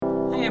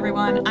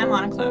everyone, I'm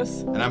Lana Close.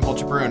 And I'm Paul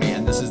Ciparoni,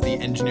 and this is the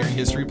Engineering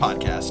History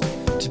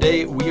Podcast.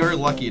 Today, we are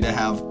lucky to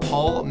have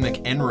Paul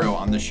McEnroe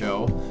on the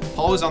show.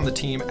 Paul was on the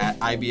team at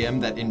IBM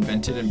that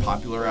invented and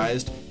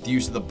popularized the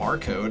use of the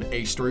barcode,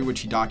 a story which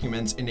he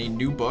documents in a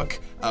new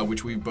book,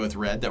 which we've both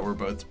read, that we're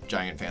both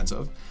giant fans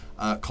of,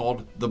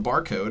 called The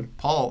Barcode.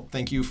 Paul,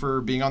 thank you for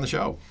being on the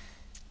show.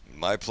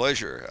 My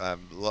pleasure.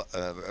 I'm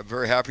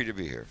very happy to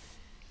be here.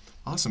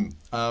 Awesome.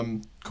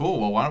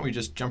 Cool. Well, why don't we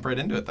just jump right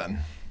into it then?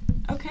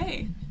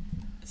 Okay.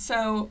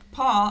 So,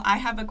 Paul, I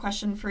have a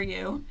question for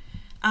you.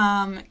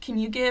 Can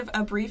you give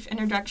a brief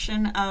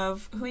introduction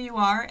of who you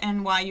are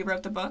and why you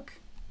wrote the book?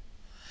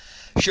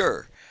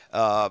 Sure.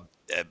 I'm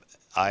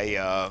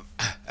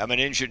an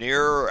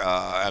engineer.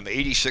 I'm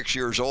 86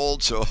 years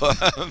old, so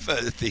I'm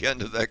at the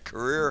end of that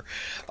career.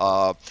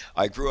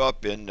 I grew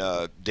up in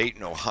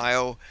Dayton,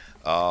 Ohio.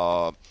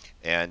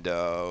 And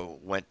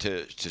went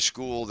to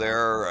school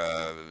there,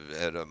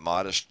 had a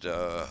modest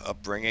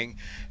upbringing,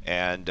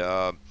 and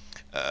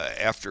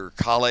after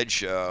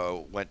college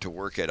went to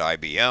work at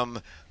IBM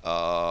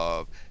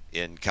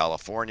in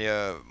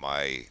California.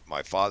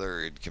 My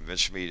father had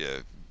convinced me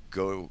to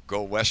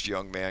go west,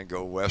 young man,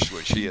 go west,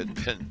 which he had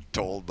been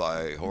told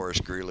by Horace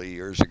Greeley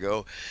years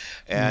ago.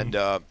 And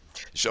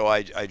so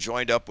I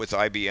joined up with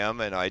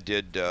IBM, and I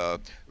did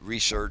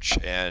research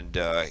and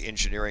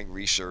engineering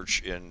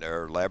research in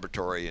their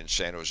laboratory in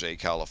San Jose,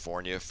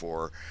 California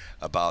for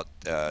about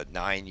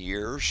 9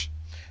 years.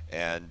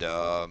 And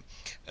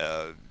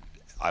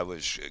I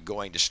was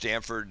going to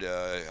Stanford.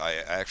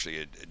 I actually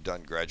had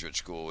done graduate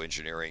school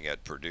engineering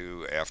at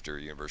Purdue after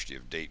University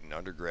of Dayton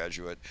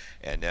undergraduate,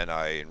 and then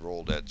I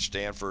enrolled at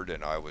Stanford,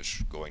 and I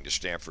was going to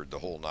Stanford the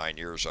whole 9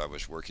 years. I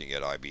was working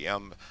at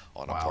IBM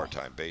on a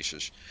part-time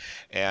basis,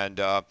 and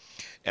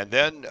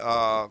then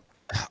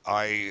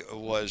I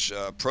was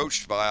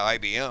approached by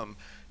IBM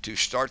to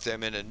start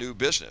them in a new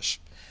business.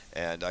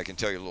 And I can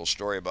tell you a little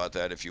story about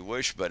that if you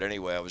wish. But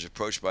anyway, I was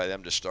approached by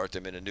them to start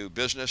them in a new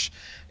business,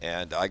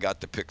 and I got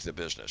to pick the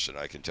business. And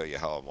I can tell you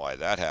how and why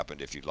that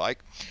happened if you'd like.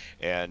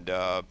 And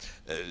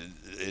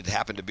it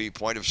happened to be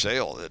point of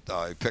sale that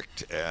I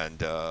picked, and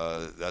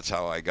that's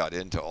how I got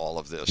into all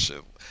of this.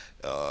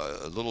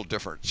 A little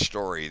different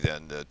story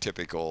than the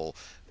typical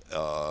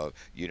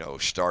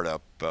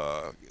startup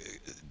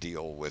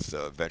deal with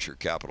venture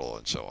capital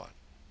and so on.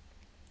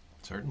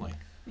 Certainly.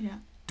 Yeah.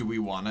 Do we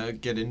want to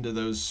get into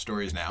those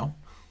stories now?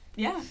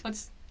 Yeah,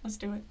 let's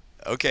do it.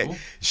 Okay, Cool.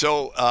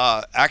 So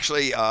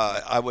actually,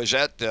 I was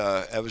at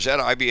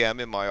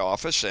IBM in my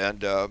office,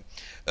 and a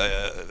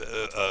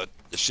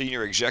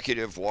senior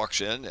executive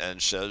walks in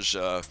and says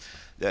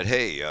that,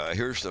 hey,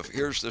 here's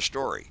the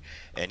story.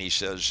 And he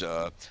says,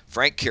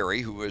 Frank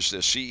Carey, who was the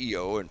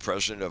CEO and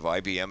president of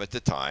IBM at the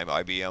time,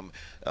 IBM,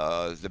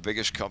 the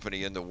biggest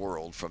company in the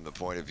world from the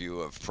point of view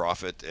of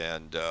profit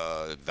and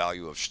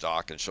value of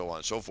stock and so on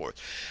and so forth,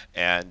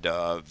 and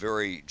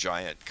very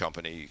giant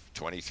company,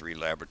 23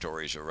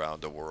 laboratories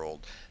around the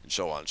world, and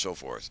so on and so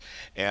forth.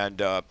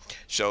 And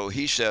so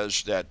he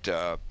says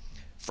that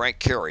Frank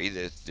Carey,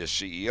 the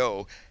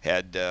CEO,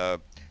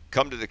 had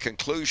come to the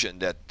conclusion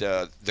that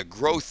the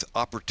growth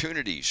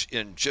opportunities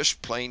in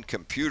just plain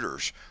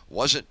computers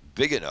wasn't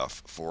big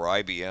enough for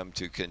IBM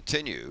to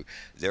continue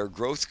their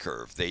growth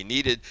curve. They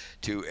needed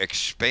to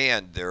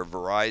expand the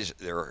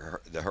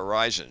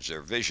horizons,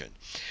 their vision.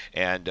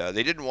 And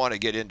they didn't want to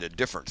get into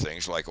different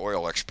things like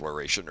oil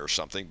exploration or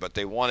something, but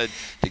they wanted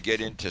to get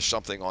into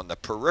something on the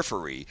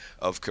periphery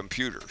of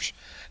computers.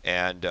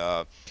 And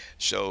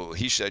so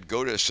he said,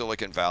 go to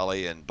Silicon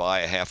Valley and buy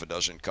a half a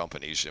dozen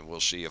companies, and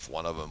we'll see if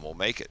one of them will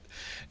make it.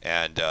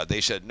 And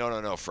they said,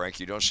 no, Frank,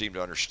 you don't seem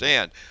to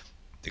understand.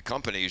 The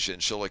companies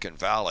in Silicon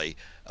Valley,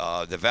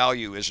 the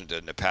value isn't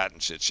in the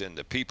patents, it's in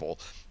the people.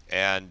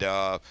 And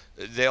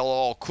they'll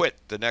all quit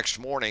the next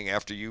morning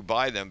after you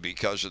buy them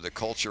because of the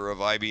culture of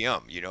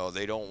IBM. You know,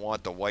 they don't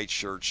want the white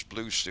shirts,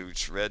 blue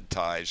suits, red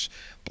ties,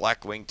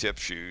 black wingtip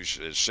shoes,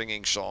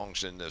 singing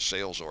songs in the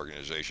sales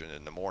organization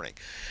in the morning.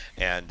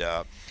 And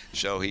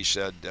so he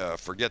said,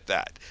 forget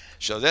that.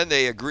 So then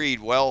they agreed,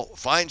 well,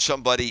 find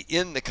somebody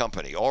in the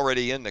company,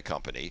 already in the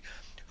company,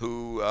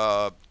 who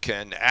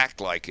can act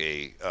like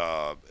a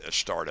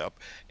startup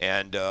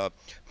and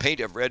paint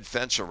a red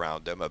fence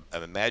around them,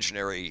 an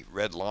imaginary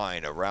red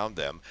line around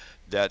them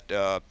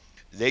that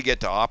they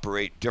get to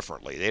operate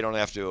differently. They don't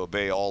have to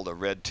obey all the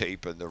red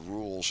tape and the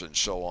rules and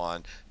so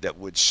on that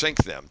would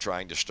sink them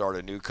trying to start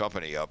a new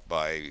company up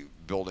by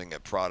building a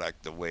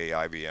product the way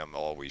IBM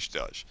always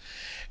does.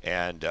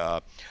 And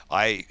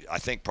I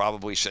think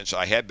probably since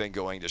I had been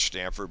going to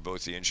Stanford,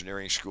 both the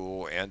engineering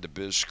school and the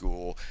biz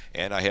school,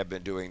 and I had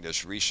been doing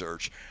this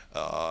research,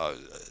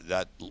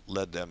 that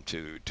led them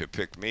to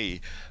pick me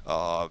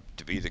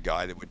to be the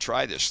guy that would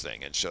try this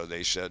thing. And so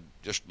they said,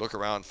 just look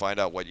around, find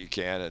out what you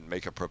can, and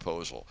make a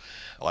proposal.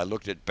 Well, I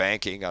looked at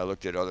banking, I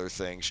looked at other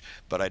things,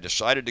 but I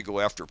decided to go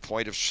after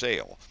point of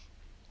sale.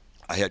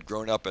 I had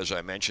grown up, as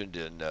I mentioned,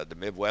 in the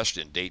Midwest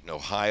in Dayton,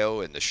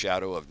 Ohio, in the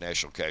shadow of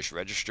National Cash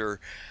Register.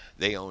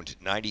 they owned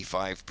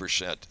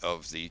 95%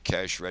 of the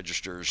cash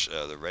registers,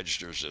 the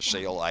registers of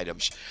sale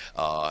items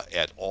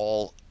at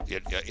all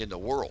in the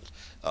world,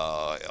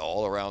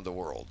 all around the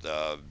world.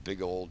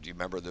 Big old, you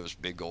remember those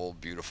big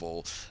old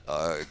beautiful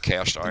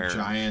cast The iron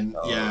giant,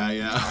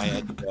 yeah.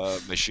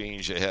 giant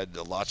machines that had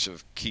lots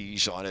of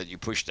keys on it. You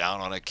push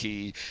down on a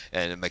key,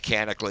 and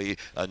mechanically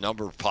a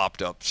number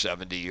popped up,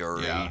 70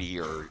 or Yeah. 80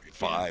 or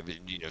 5,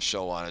 and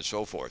so on and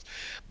so forth.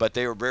 But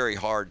they were very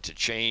hard to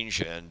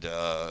change and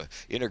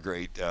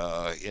integrate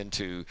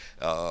into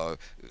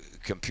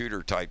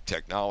computer type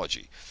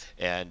technology.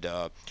 And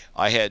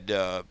I had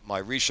my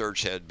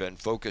research had been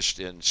focused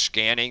in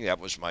scanning. That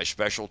was my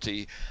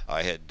specialty.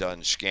 I had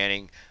done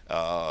scanning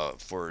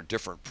for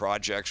different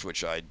projects,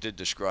 which I did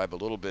describe a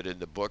little bit in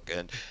the book.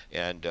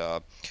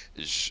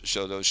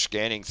 So those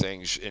scanning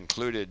things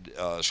included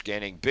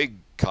scanning big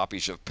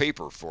copies of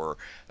paper for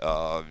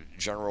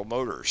General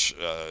Motors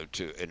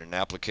in an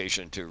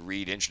application to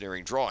read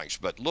engineering drawings,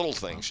 but little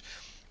things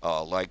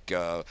like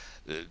the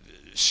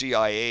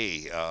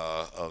CIA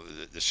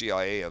the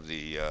CIA of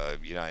the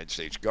United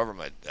States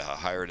government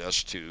hired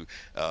us to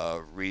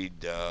read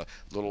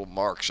little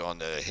marks on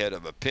the head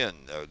of a pin,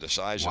 the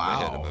size of the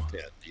head of a Wow.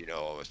 pin.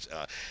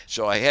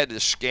 So I had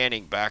this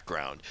scanning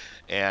background,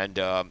 and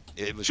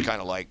it was kind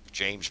of like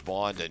James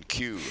Bond and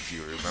Q, if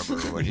you remember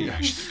what he Yeah.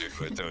 used to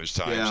do at those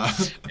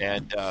times. Yeah.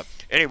 And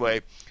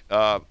anyway.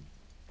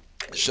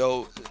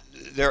 So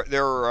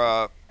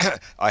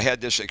I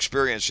had this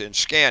experience in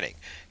scanning,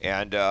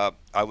 and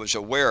I was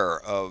aware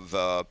of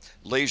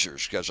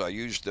lasers because I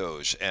used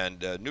those.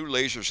 And new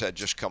lasers had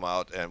just come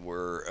out and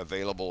were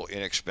available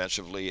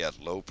inexpensively at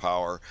low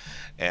power.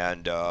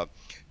 And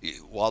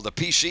while the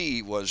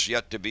PC was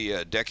yet to be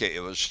a decade,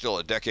 it was still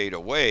a decade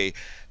away.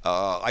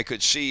 I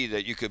could see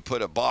that you could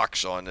put a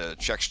box on a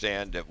check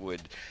stand that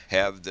would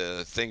have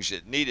the things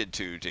it needed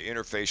to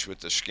interface with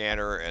the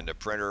scanner and the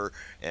printer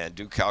and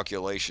do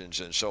calculations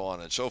and so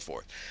on and so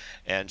forth.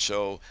 And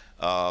so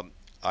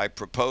I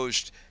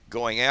proposed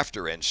going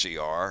after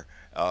NCR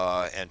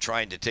and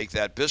trying to take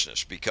that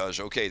business because,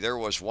 okay, there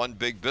was one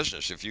big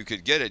business. If you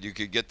could get it, you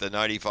could get the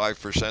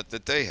 95%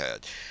 that they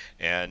had.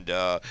 And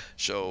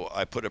so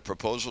I put a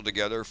proposal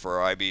together for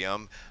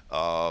IBM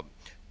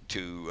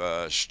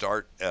to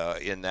start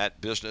in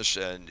that business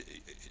and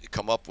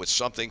come up with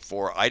something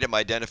for item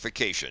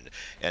identification.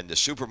 And the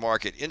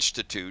Supermarket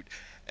Institute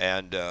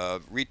and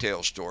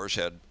retail stores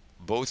had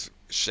both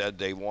said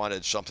they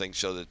wanted something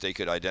so that they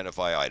could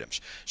identify items.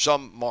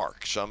 Some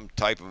mark, some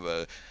type of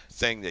a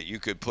thing that you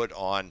could put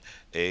on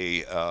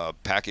a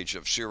package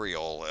of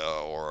cereal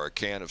or a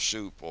can of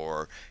soup,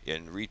 or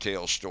in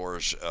retail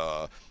stores,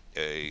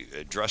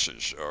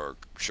 dresses or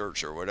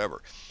shirts or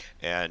whatever.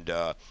 And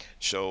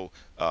so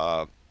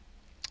uh,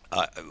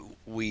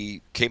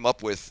 we came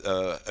up with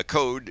a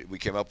code. We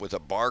came up with a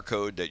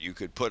barcode that you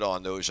could put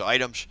on those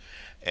items,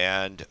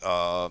 and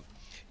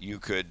you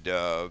could,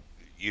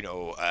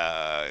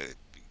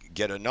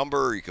 get a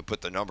number. You could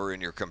put the number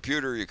in your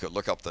computer. You could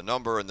look up the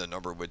number, and the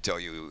number would tell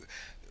you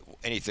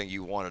anything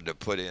you wanted to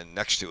put in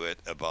next to it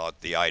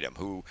about the item.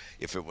 Who,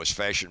 if it was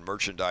fashion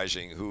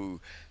merchandising, who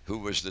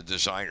was the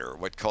designer?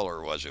 What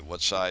color was it?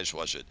 What size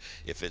was it?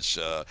 If it's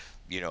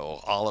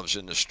olives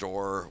in the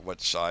store,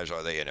 what size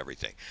are they, and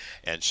everything.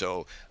 And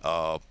so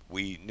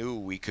we knew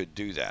we could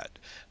do that.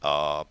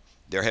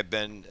 There had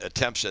been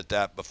attempts at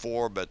that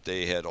before, but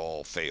they had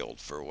all failed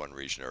for one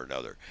reason or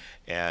another.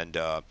 And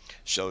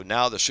so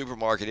now the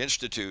Supermarket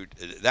Institute,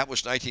 that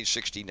was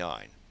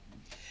 1969.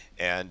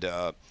 And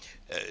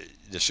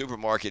the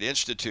Supermarket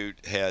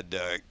Institute had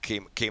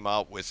came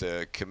out with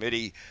a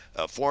committee,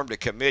 formed a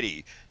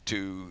committee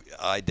to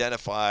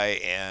identify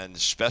and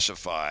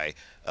specify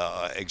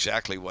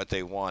exactly what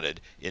they wanted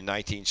in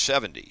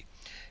 1970.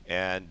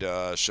 And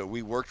so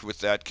we worked with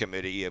that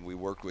committee, and we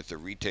worked with the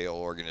retail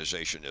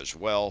organization as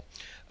well,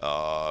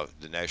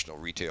 the National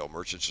Retail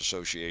Merchants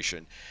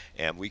Association,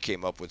 and we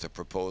came up with a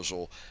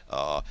proposal.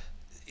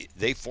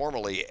 They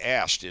formally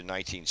asked in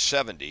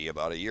 1970,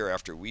 about a year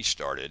after we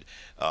started,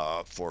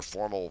 for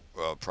formal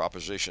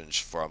propositions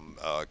from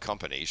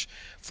companies.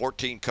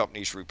 14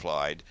 companies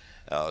replied.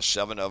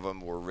 7 of them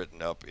were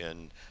written up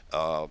in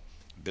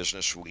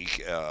Business Week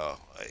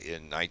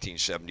in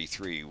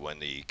 1973 when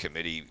the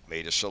committee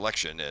made a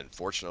selection, and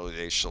fortunately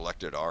they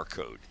selected our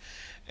code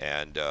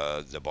and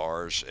the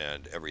bars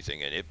and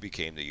everything, and it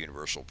became the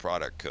Universal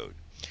Product Code.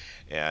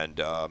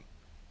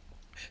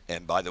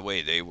 And by the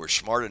way, they were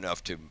smart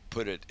enough to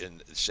put it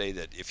in, say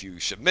that if you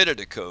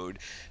submitted a code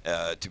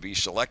to be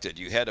selected,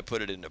 you had to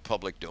put it in the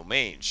public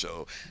domain.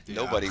 So Yeah.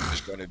 nobody was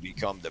going to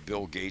become the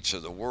Bill Gates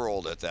of the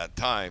world at that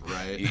time.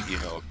 Right.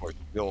 Of course,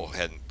 Bill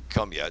hadn't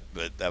come yet,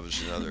 but that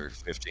was another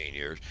 15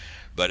 years.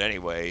 But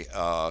anyway,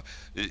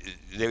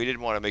 they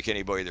didn't want to make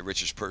anybody the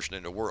richest person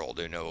in the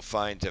world.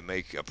 Fine to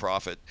make a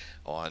profit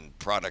on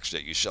products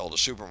that you sell to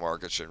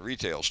supermarkets and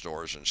retail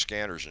stores and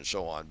scanners and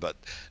so on, but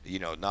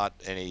not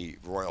any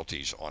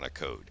royalties on a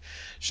code.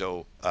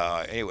 So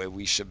anyway,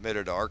 we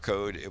submitted our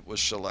code. It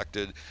was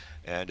selected,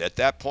 and at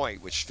that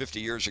point, which 50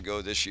 years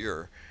ago this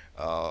year,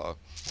 uh,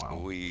 Wow.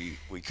 we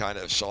kind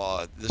of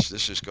saw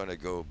this is going to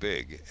go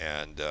big,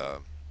 and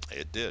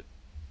it did.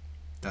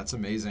 That's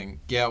amazing.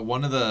 Yeah,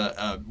 one of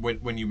the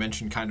when you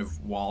mentioned kind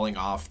of walling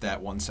off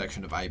that one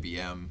section of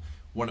IBM,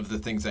 one of the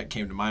things that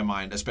came to my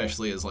mind,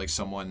 especially as like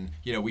someone,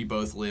 we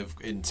both live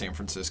in San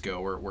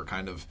Francisco. We're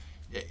kind of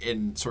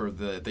in sort of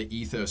the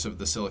ethos of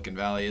the Silicon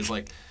Valley is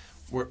like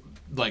we're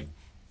like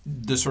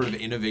the sort of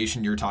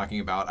innovation you're talking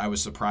about. I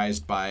was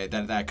surprised by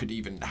that could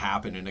even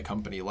happen in a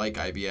company like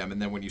IBM.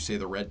 And then when you say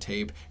the red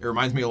tape, it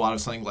reminds me a lot of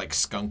something like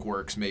Skunk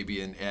Works,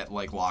 maybe at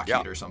like Yeah.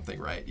 Lockheed or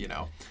something, right?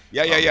 Yeah.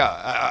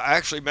 I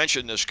actually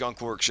mentioned the Skunk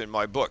Works in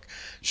my book.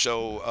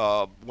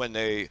 So when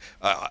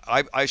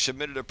I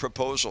submitted a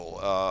proposal,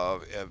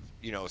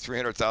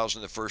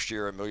 300,000 the first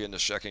year, a million the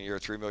second year,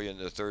 3 million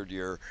the third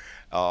year,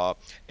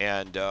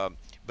 and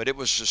but it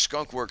was the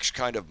Skunk Works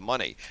kind of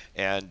money,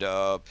 and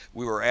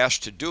we were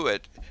asked to do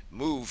it,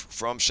 move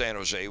from San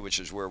Jose, which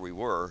is where we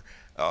were.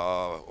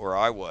 Or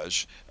I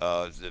was.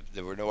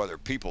 There were no other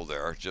people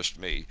there, just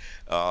me.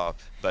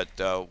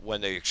 But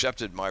when they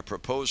accepted my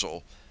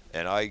proposal,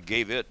 and I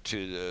gave it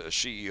to the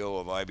CEO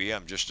of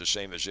IBM just the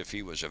same as if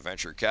he was a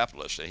venture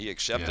capitalist, and he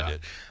accepted Yeah.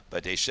 it.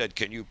 But they said,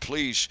 "Can you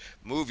please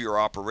move your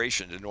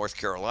operation to North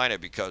Carolina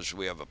because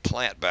we have a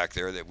plant back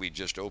there that we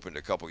just opened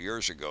a couple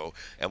years ago,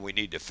 and we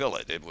need to fill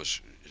it." It was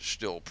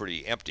still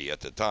pretty empty at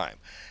the time,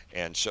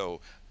 and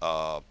so.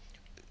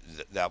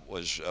 That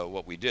was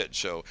what we did.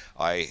 So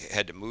I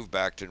had to move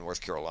back to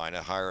North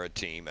Carolina, hire a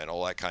team, and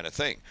all that kind of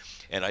thing.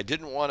 And I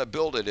didn't want to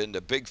build it in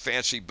the big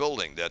fancy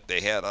building that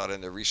they had out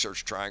in the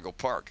Research Triangle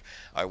Park.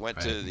 I went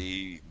Right. to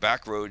the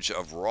back roads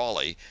of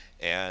Raleigh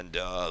and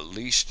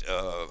leased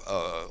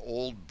a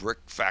old brick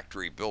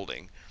factory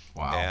building.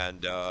 Wow.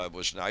 And it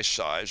was nice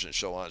size and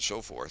so on and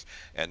so forth,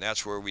 and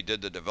that's where we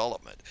did the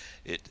development.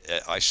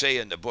 I say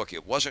in the book,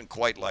 it wasn't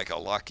quite like a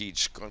Lockheed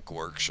Skunk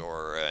Works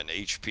or an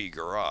HP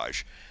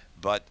garage,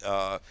 but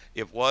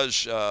it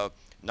was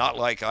not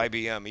like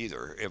IBM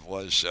either. It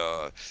was,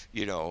 a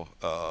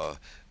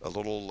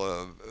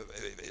little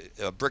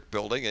a brick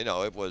building.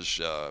 It was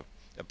a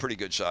pretty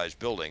good sized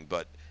building,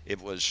 but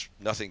it was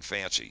nothing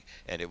fancy,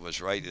 and it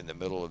was right in the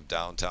middle of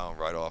downtown,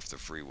 right off the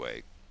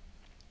freeway.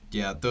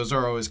 Yeah, those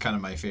are always kind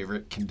of my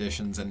favorite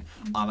conditions. And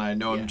Anna, I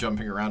know I'm Yeah.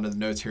 jumping around in the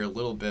notes here a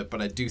little bit,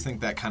 but I do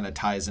think that kind of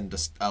ties into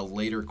a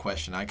later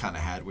question I kind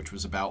of had, which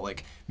was about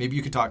like maybe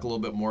you could talk a little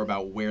bit more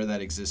about where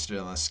that existed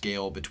on a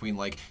scale between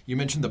like you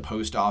mentioned the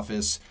post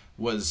office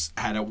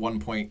had at one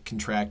point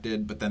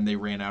contracted, but then they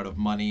ran out of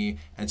money,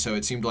 and so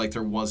it seemed like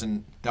that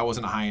wasn't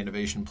a high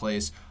innovation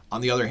place. On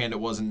the other hand, it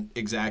wasn't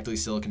exactly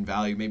Silicon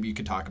Valley. Maybe you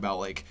could talk about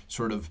like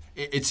sort of.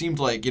 It seemed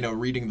like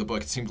reading the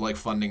book, it seemed like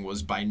funding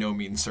was by no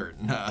means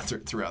certain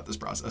throughout this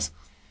process.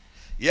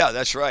 Yeah,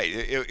 that's right.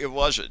 It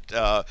wasn't.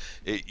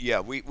 Yeah,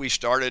 we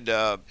started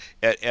at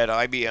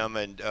IBM,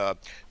 and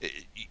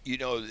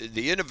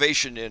the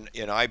innovation in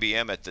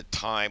IBM at the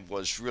time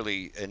was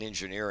really an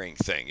engineering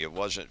thing. It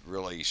wasn't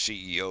really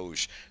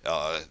CEOs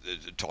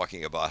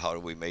talking about how do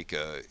we make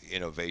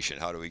innovation,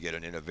 how do we get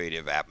an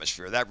innovative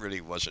atmosphere. That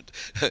really wasn't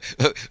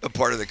a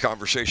part of the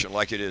conversation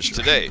like it is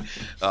today.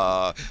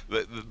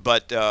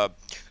 But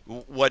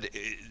what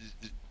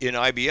in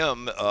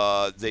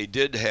IBM they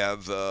did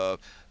have.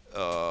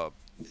 Uh,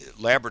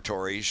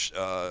 Laboratories.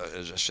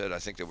 As I said, I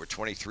think there were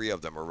 23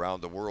 of them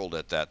around the world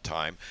at that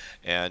time,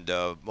 and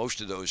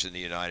most of those in the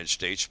United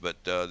States, but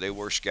they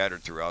were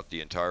scattered throughout the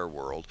entire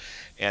world,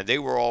 and they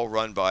were all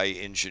run by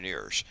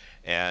engineers.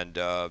 And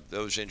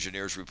those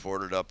engineers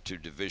reported up to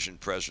division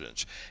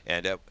presidents,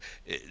 and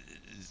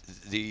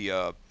the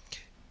uh,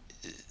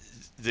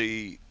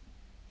 the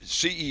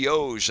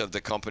CEOs of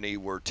the company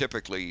were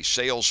typically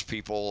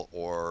salespeople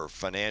or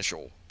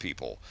financial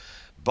people,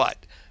 but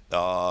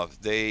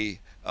they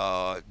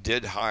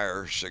did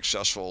hire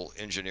successful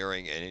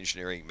engineering and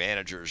engineering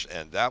managers,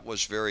 and that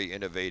was very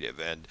innovative.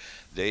 And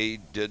they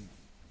did,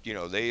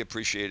 they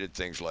appreciated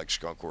things like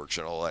skunkworks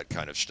and all that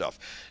kind of stuff.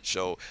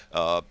 So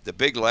the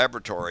big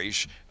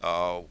laboratories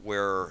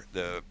where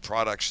the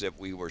products that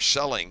we were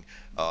selling,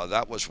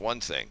 that was one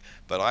thing.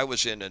 But I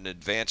was in an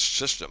advanced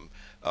system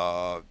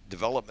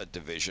development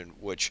division,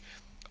 which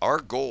our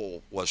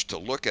goal was to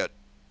look at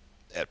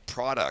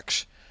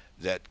products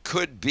that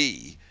could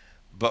be,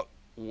 but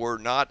were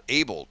not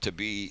able to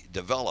be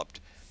developed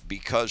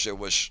because there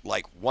was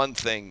like one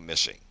thing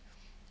missing.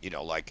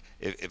 Like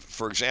if,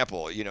 for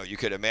example, you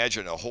could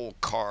imagine a whole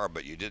car,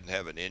 but you didn't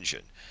have an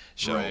engine.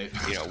 So, Right.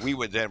 we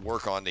would then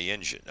work on the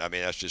engine. I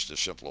mean, that's just a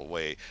simple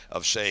way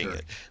of saying Sure.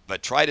 it.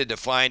 But try to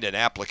define an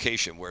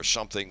application where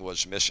something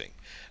was missing.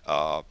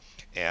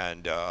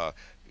 And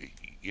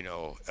you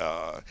know,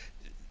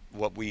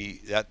 what we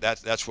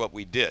that's what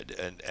we did,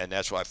 and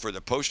that's why for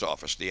the post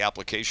office the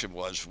application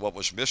was what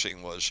was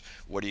missing was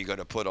what are you going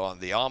to put on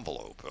the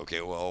envelope. Okay,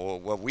 well,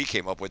 what we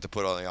came up with to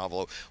put on the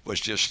envelope was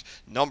just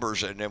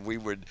numbers, and then we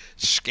would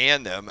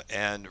scan them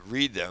and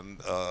read them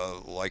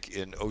like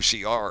in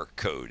OCR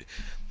code.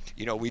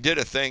 We did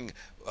a thing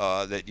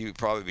that you'd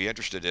probably be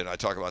interested in. I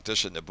talk about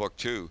this in the book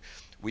too.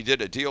 We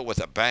did a deal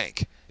with a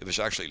bank. It was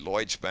actually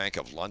Lloyd's Bank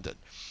of London,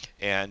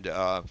 and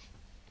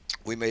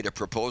we made a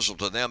proposal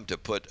to them to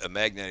put a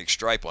magnetic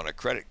stripe on a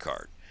credit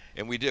card.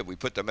 And we did. We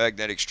put the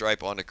magnetic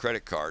stripe on the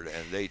credit card,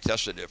 and they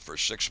tested it for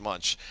 6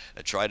 months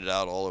and tried it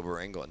out all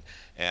over England.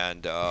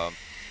 And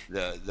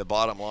the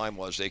bottom line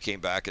was they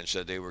came back and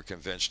said they were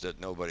convinced that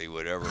nobody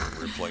would ever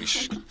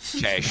replace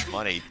cash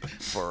money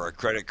for a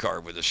credit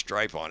card with a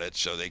stripe on it,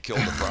 so they killed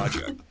the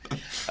project.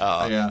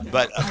 Yeah. Yeah,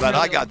 But really I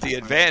like got the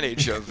that part.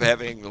 advantage of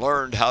having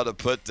learned how to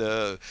put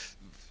a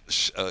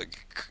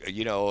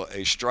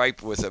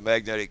stripe with a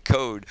magnetic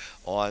code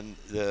on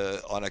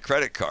a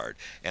credit card.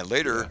 And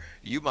later, Yeah.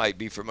 you might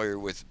be familiar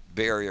with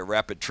Bay Area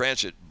Rapid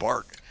Transit,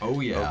 BART. Oh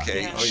yeah.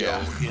 Okay, Oh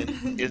Yeah. yeah.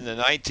 so in the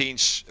 19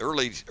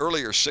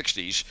 earlier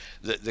 60s,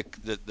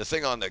 the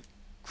thing on the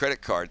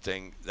credit card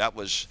thing that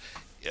was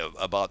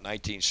about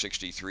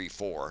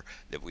 1963-4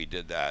 that we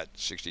did that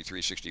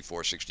 63,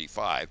 64,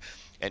 65,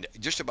 and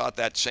just about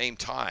that same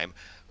time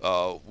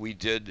we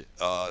did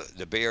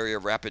the Bay Area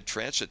Rapid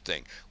Transit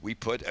thing. We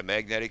put a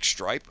magnetic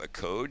stripe, a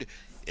code,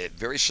 a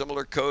very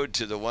similar code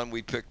to the one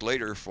we picked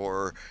later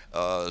for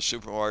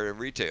supermarket and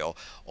retail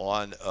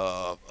on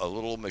a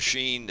little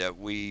machine that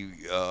we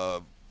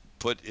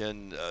put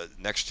in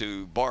next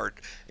to Bart,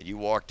 and you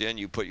walked in,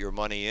 you put your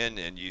money in,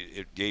 and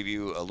it gave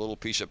you a little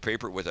piece of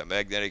paper with a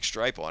magnetic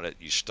stripe on it.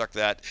 You stuck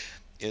that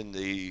in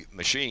the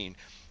machine,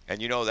 and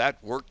that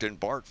worked in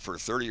Bart for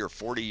 30 or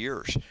 40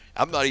 years.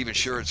 I'm not even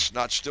sure it's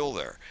not still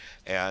there.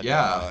 And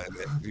Yeah.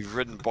 if you've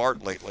ridden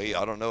Bart lately,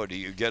 I don't know, do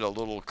you get a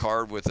little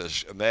card with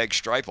a mag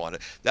stripe on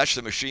it? That's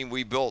the machine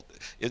we built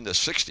in the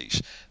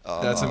 60s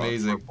That's for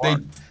amazing.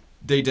 Bart.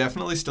 They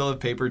definitely still have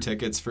paper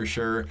tickets for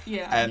sure.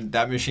 Yeah. And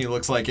that machine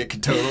looks like it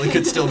could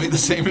still be the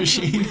same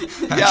machine.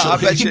 Yeah, I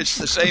bet you Actually. it's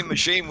the same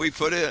machine we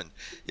put in.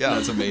 Yeah,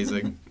 That's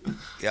amazing.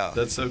 yeah.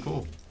 That's so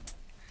cool.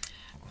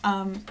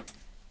 Um,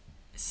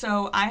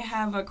 so I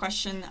have a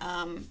question.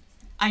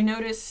 I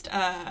noticed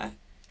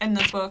in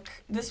the book,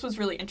 this was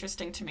really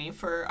interesting to me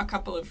for a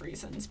couple of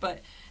reasons,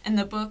 but in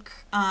the book,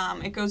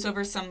 it goes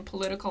over some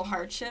political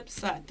hardships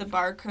that the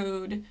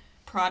barcode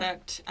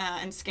product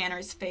and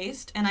scanners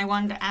faced. And I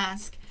wanted to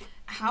ask,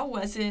 how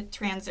was it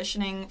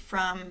transitioning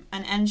from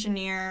an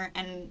engineer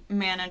and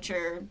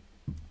manager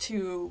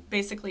to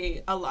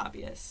basically a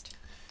lobbyist?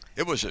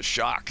 It was a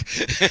shock.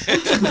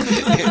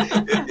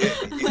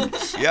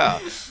 Yeah,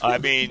 I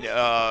mean,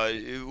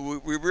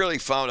 we really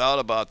found out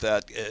about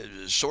that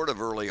sort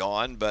of early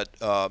on, but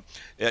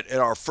at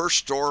our first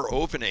store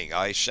opening,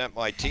 I sent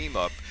my team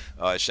up.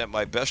 I sent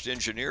my best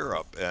engineer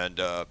up, and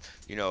I'm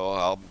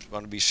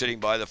going to be sitting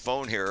by the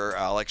phone here.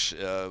 Alex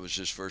was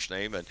his first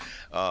name, and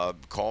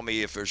call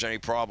me if there's any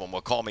problem.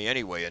 Well, call me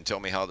anyway and tell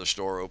me how the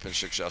store opened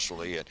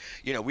successfully.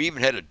 And we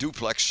even had a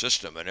duplex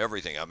system and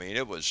everything. I mean,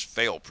 it was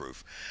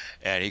fail-proof.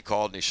 And he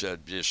called and he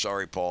said, "Yeah,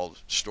 sorry, Paul,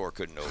 store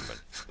couldn't open."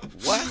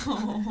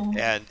 What?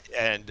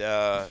 And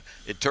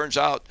it turns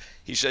out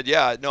he said,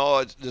 "Yeah,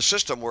 no, the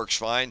system works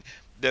fine.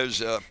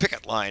 There's a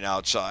picket line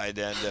outside,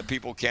 and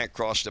people can't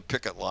cross the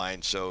picket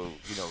line, so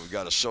we've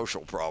got a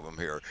social problem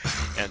here."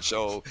 And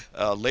so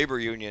labor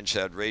unions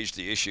had raised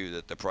the issue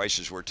that the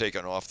prices were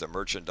taken off the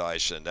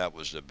merchandise, and that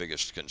was the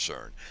biggest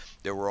concern.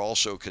 There were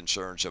also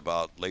concerns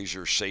about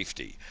laser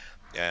safety.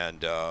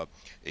 And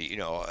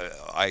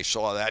I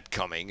saw that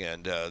coming,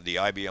 and the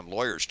IBM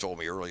lawyers told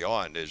me early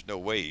on, "There's no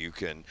way you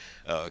can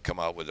come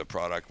out with a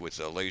product with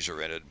a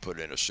laser in it and put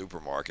it in a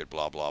supermarket,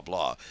 blah blah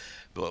blah."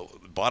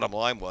 But bottom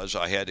line was,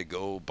 I had to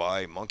go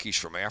buy monkeys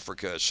from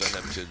Africa, send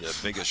them to the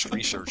biggest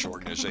research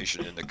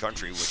organization in the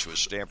country, which was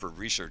Stanford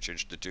Research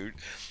Institute,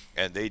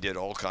 and they did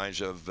all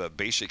kinds of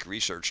basic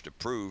research to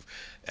prove,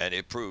 and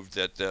it proved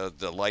that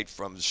the light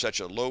from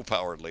such a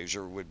low-powered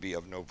laser would be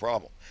of no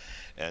problem.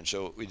 And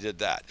so we did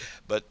that.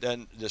 But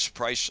then this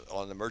price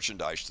on the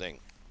merchandise thing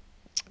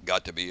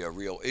got to be a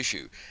real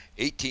issue.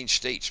 18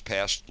 states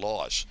passed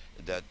laws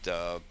that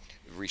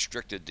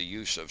restricted the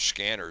use of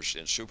scanners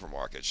in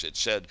supermarkets. It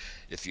said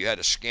if you had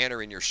a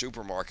scanner in your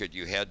supermarket,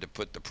 you had to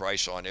put the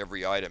price on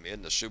every item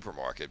in the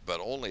supermarket,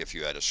 but only if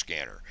you had a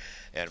scanner.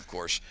 And of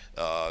course,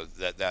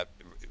 that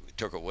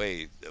took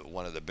away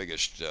one of the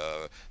biggest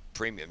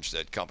premiums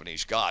that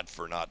companies got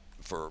for not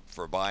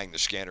for buying the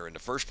scanner in the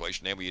first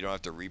place. Namely, you don't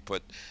have to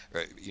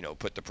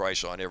put the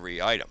price on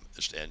every item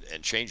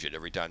and change it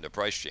every time the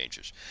price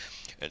changes,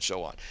 and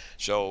so on.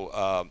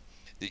 So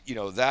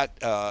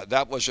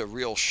that was a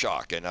real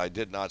shock, and I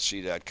did not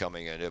see that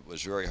coming, and it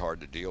was very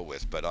hard to deal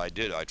with. But I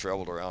did. I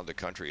traveled around the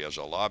country as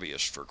a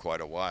lobbyist for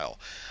quite a while.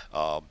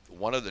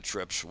 One of the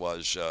trips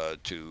was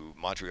to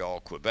Montreal,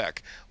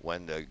 Quebec,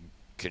 when the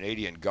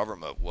Canadian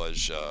government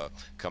was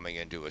coming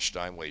into a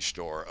Steinway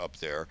store up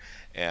there,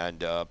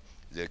 and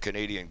the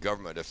Canadian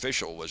government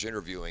official was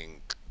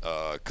interviewing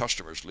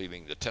customers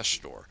leaving the test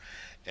store,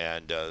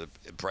 and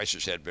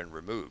prices had been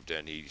removed.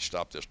 And he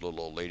stopped this little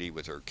old lady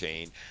with her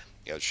cane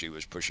as she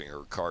was pushing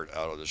her cart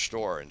out of the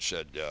store and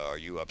said, "Are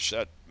you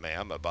upset,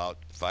 ma'am, about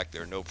the fact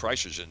there are no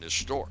prices in this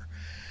store?"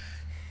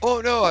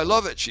 "Oh no, I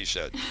love it," she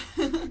said.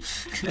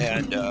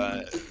 And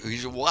he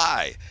said,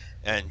 "Why?"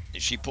 And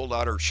she pulled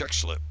out her check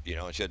slip,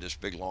 and she had this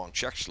big long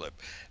check slip,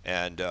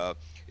 and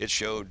it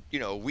showed,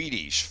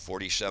 Wheaties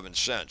 47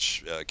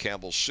 cents,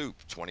 Campbell's soup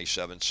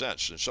 27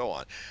 cents, and so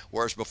on.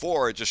 Whereas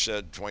before it just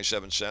said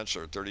 27 cents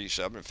or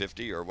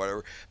 37.50 or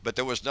whatever, but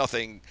there was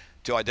nothing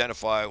to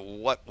identify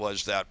what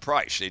was that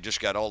price. They just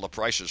got all the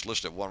prices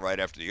listed one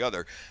right after the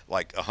other,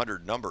 like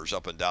 100 numbers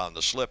up and down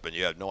the slip, and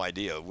you had no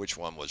idea which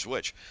one was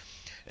which.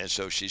 And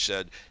so she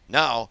said,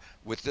 now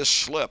with this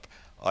slip,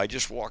 I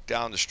just walk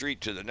down the street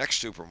to the next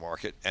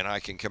supermarket and I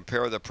can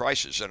compare the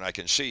prices, and I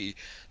can see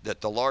that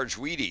the large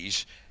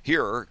Wheaties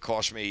here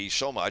cost me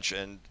so much,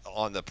 and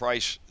on the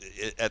price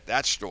at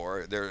that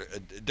store, they're a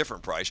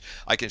different price.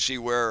 I can see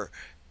where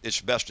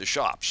it's best to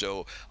shop.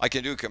 So I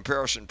can do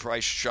comparison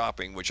price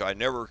shopping, which I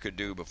never could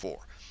do before.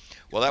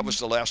 Well, that was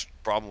the last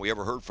problem we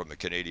ever heard from the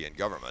Canadian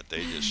government.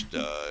 They just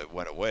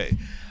went away.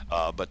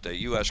 But the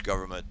U.S.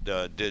 government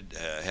did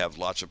have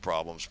lots of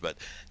problems, but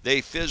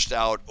they fizzed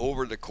out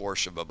over the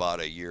course of about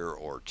a year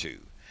or two.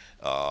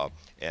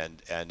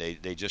 And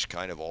they just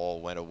kind of all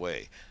went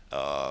away.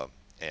 The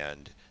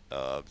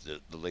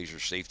laser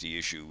safety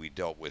issue we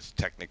dealt with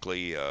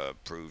technically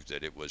proved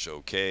that it was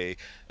okay.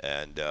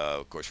 And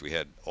of course, we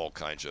had all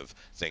kinds of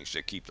things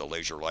to keep the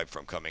laser light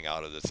from coming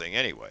out of the thing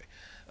anyway.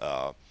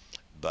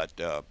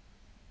 But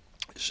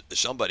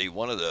somebody,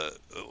 one of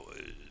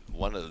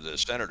the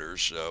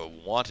senators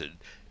wanted,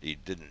 he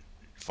didn't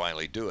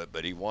finally do it,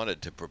 but he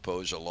wanted to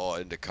propose a law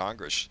into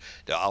Congress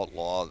to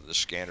outlaw the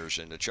scanners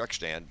in the truck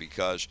stand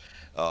because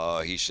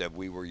he said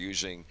we were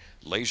using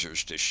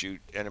lasers to shoot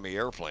enemy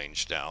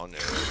airplanes down.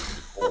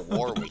 The Cold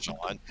War was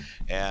on,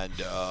 and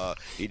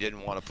he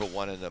didn't want to put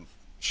one in the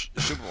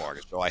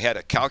supermarket. So I had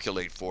to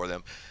calculate for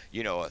them,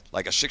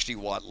 like a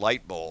 60-watt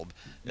light bulb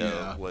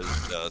was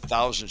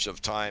thousands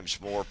of times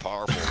more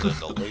powerful than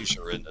the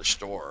laser in the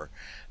store.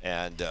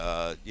 And,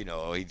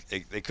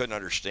 they couldn't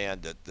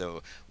understand that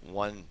the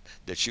one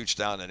that shoots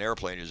down an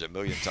airplane is a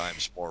million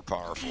times more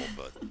powerful.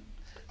 But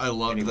I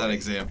loved that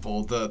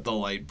example, the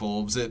light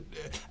bulbs.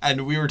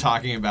 And we were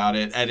talking about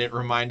it, and it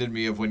reminded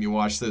me of when you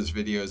watch those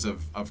videos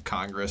of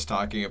Congress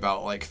talking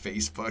about like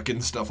Facebook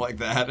and stuff like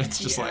that. It's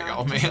just like,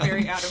 oh man,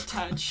 very out of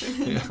touch.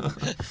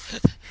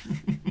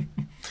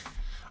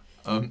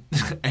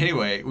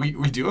 Anyway, we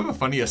do have a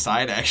funny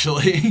aside,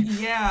 actually.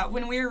 Yeah,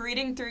 when we were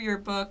reading through your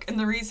book, and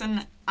the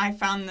reason I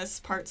found this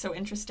part so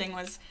interesting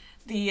was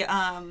the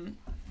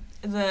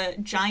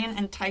Giant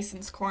and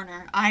Tyson's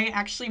Corner.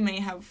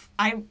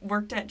 I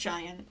worked at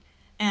Giant,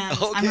 and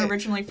Okay. I'm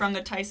originally from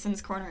the Tyson's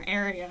Corner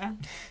area.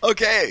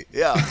 Okay,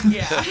 yeah.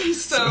 Yeah,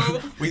 so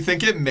we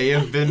think it may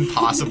have been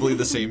possibly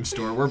the same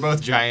store. We're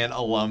both Giant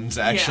alums,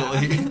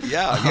 actually.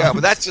 Yeah,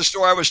 but that's the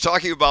store I was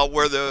talking about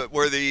where the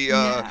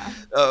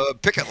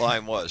picket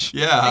line was.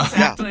 Yeah.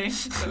 Exactly.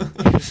 So,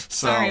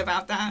 sorry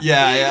about that.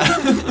 Yeah.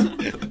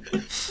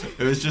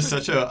 It was just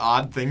such an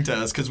odd thing to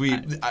us because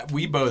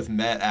we both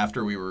met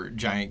after we were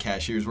Giant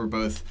cashiers. We're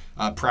both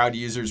proud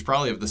users,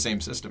 probably of the same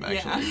system,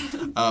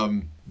 actually. Yeah.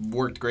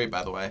 Worked great,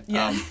 by the way.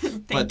 Yeah.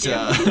 But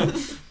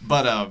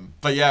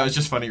yeah, it was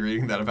just funny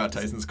reading that about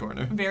Tyson's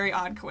Corner. Very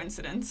odd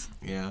coincidence.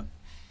 Yeah.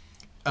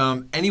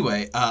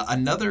 Anyway,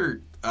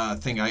 another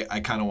thing I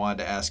kind of wanted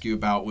to ask you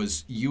about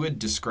was you had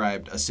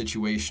described a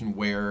situation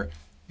where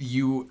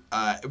you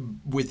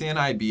within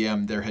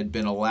IBM there had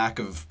been a lack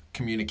of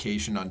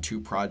communication on two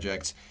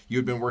projects. You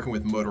had been working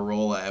with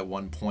Motorola at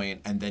one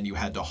point, and then you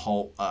had to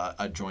halt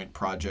a joint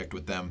project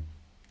with them.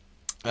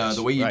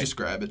 The way you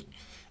describe it,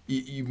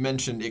 you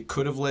mentioned it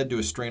could have led to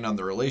a strain on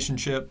the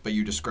relationship, but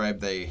you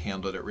described they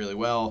handled it really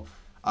well.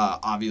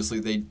 Obviously,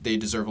 they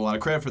deserve a lot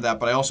of credit for that,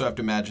 but I also have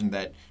to imagine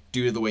that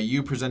due to the way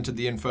you presented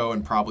the info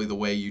and probably the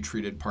way you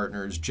treated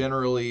partners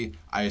generally,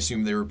 I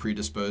assume they were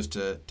predisposed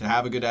to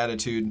have a good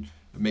attitude.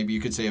 Maybe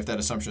you could say if that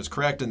assumption is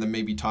correct, and then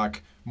maybe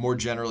talk more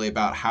generally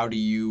about how do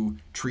you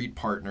treat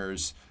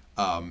partners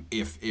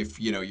if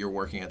you're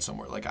working at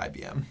somewhere like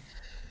IBM.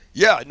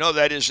 Yeah, no,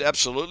 that is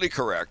absolutely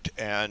correct.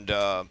 And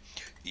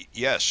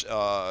yes,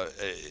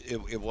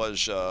 it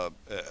was a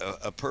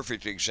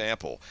perfect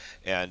example.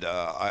 And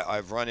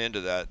I've run into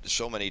that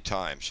so many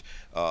times.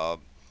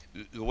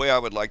 The way I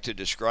would like to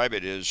describe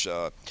it is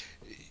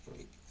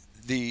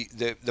the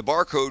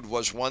barcode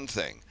was one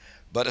thing,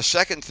 but a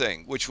second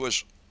thing, which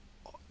was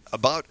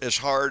about as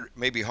hard,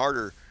 maybe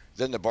harder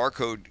than the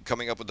barcode,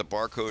 coming up with the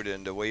barcode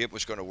and the way it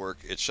was going to work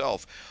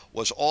itself,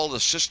 was all the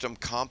system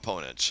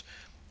components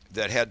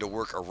that had to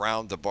work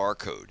around the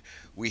barcode.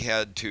 We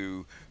had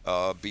to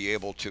be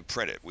able to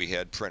print it. We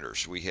had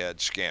printers, we had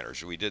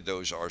scanners, we did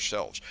those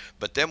ourselves.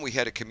 But then we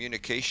had a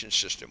communication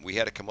system. We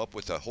had to come up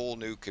with a whole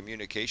new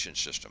communication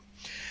system.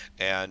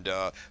 And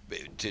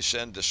to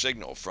send the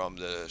signal from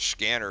the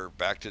scanner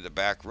back to the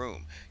back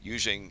room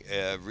using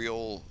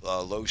real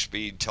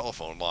low-speed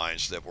telephone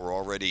lines that were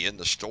already in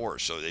the store,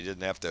 so they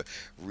didn't have to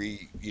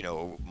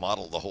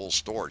model the whole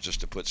store just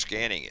to put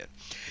scanning in.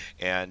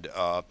 And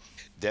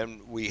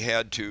then we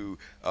had to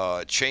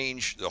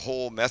change the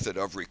whole method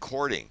of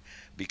recording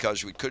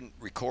because we couldn't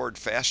record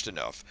fast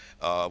enough.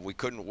 We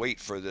couldn't wait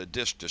for the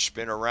disc to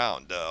spin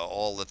around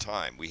all the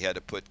time. We had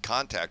to put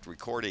contact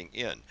recording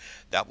in.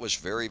 That was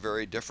very,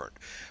 very different.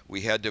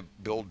 We had to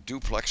build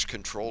duplex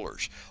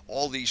controllers.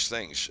 All these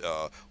things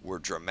were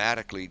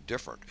dramatically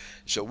different.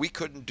 So we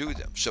couldn't do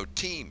them. So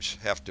teams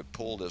have to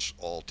pull this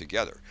all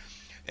together.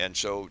 And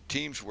so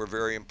teams were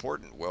very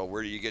important. Well,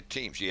 where do you get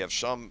teams? You have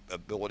some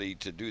ability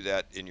to do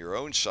that in your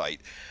own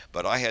site,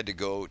 but I had to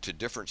go to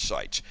different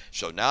sites.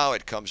 So now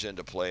it comes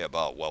into play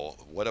about, well,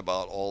 what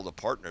about all the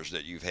partners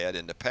that you've had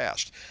in the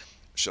past?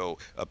 So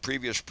a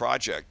previous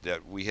project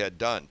that we had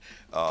done,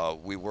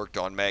 we worked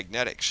on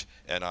magnetics,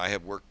 and I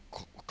have worked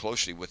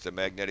closely with the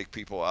magnetic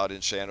people out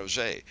in San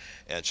Jose,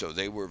 and so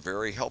they were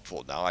very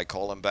helpful. Now I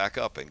call them back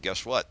up, and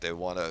guess what? They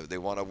want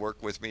to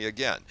work with me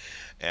again,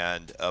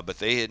 and but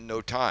they had no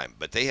time.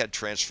 But they had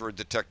transferred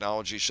the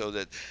technology so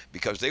that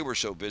because they were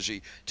so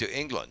busy to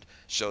England,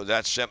 so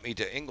that sent me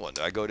to England.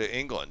 I go to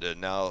England,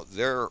 and now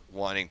they're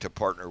wanting to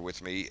partner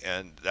with me,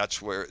 and that's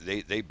where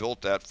they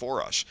built that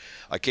for us.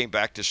 I came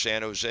back to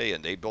San Jose,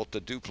 and they built the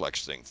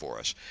duplex thing for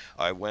us.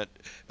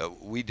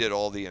 We did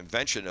all the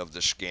invention of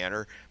the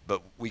scanner,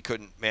 but we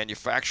couldn't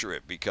manufacture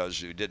it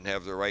because we didn't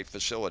have the right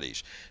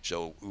facilities.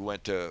 So we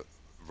went to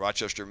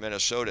Rochester,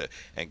 Minnesota,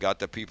 and got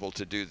the people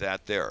to do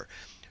that there.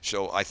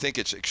 So I think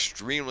it's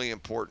extremely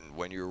important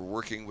when you're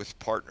working with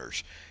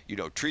partners,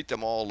 treat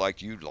them all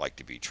like you'd like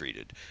to be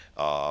treated.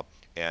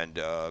 And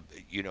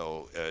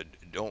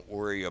don't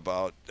worry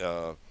about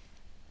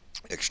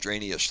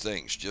extraneous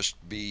things. Just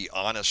be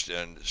honest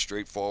and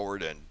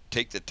straightforward and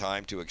take the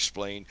time to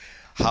explain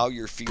how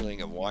you're feeling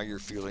and why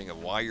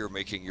you're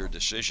making your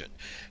decision.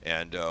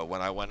 And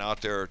when I went out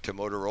there to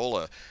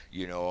Motorola,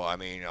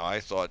 I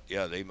thought,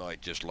 yeah, they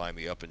might just line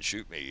me up and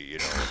shoot me,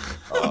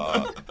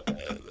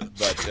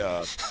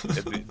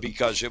 but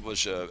because it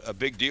was a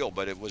big deal,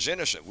 but it was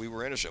innocent. We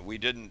were innocent. We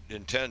didn't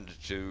intend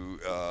to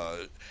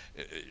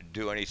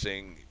do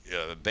anything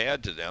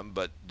bad to them,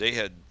 but they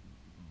had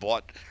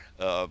bought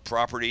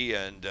property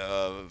and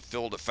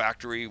filled a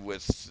factory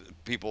with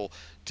people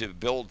to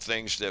build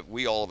things that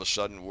we all of a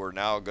sudden were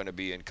now going to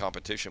be in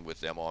competition with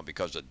them on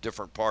because a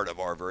different part of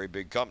our very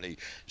big company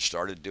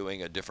started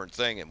doing a different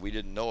thing and we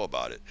didn't know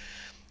about it.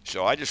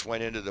 So I just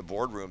went into the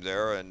boardroom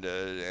there and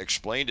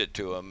explained it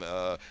to him.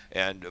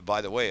 And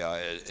by the way,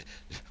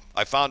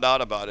 I found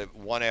out about it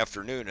one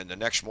afternoon, and the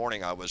next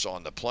morning I was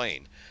on the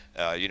plane.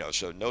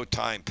 So no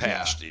time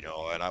passed,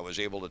 and I was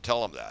able to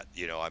tell him that.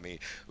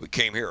 We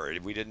came here.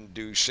 We didn't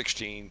do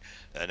 16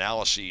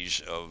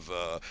 analyses of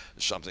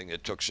something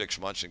that took 6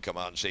 months and come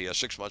out and say, yeah,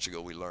 6 months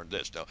ago we learned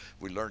this. No,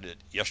 we learned it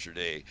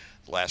yesterday,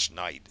 last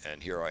night,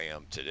 and here I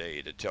am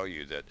today to tell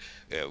you that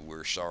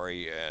we're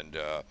sorry and,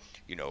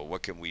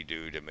 what can we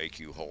do to make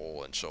you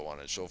whole and so on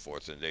and so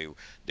forth. And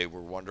they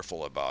were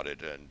wonderful about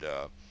it. And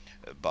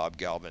Bob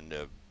Galvin,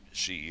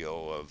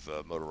 CEO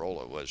of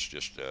Motorola, was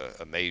just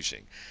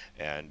amazing.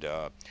 And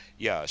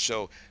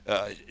so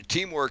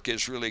teamwork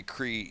is really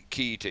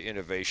key to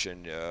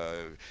innovation.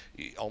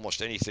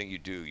 Almost anything you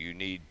do, you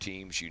need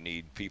teams, you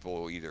need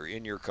people either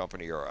in your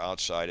company or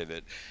outside of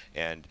it.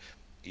 And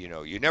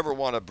you never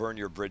want to burn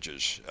your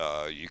bridges.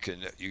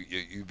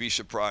 You'd be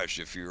surprised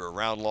if you're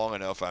around long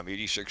enough. I'm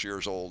 86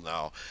 years old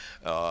now.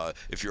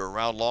 If you're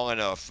around long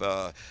enough,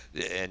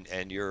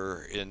 and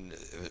you're in,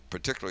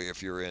 particularly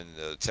if you're in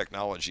the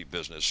technology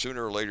business,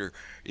 sooner or later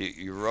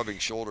you're rubbing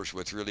shoulders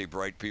with really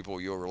bright people.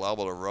 You're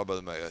liable to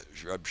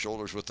rub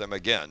shoulders with them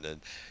again,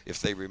 and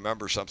if they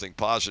remember something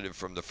positive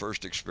from the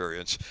first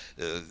experience,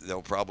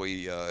 they'll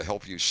probably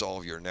help you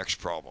solve your next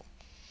problem.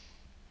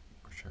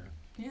 For sure.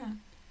 Yeah.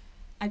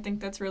 I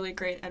think that's really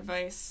great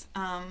advice.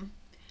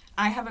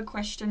 I have a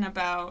question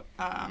about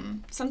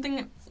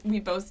something we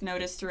both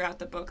noticed throughout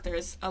the book.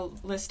 There's a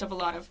list of a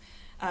lot of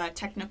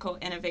technical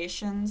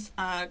innovations.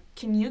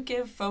 Can you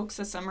give folks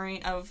a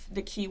summary of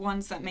the key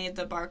ones that made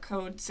the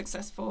barcode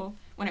successful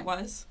when it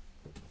was?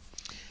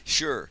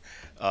 Sure.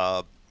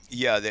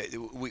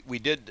 We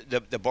did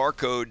the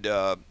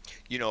barcode.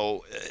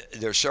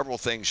 There's several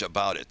things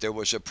about it. There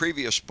was a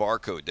previous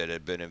barcode that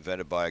had been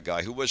invented by a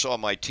guy who was on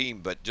my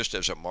team, but just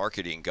as a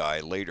marketing guy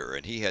later,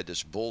 and he had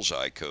this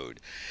bullseye code.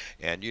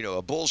 And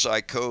a bullseye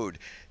code,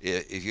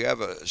 if you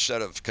have a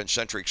set of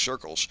concentric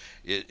circles,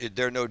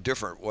 they're no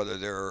different whether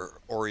they're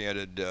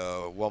oriented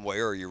one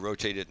way or you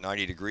rotate it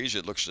 90 degrees.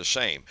 It looks the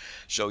same.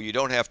 So you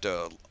don't have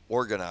to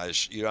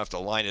organize, you don't have to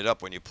line it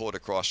up when you pull it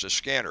across the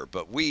scanner.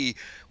 But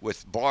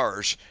with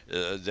bars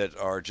that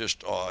are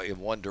just in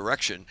one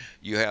direction,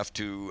 you have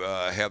to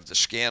have the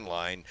scan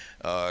line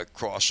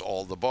cross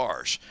all the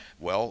bars.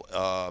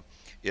 Well,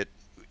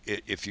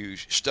 if you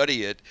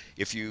study it,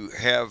 if you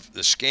have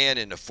the scan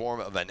in the form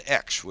of an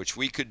X, which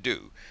we could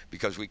do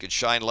because we could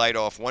shine light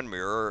off one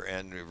mirror,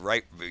 and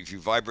if you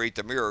vibrate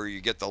the mirror,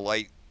 you get the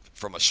light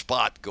from a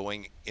spot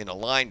going in a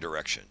line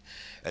direction.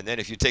 And then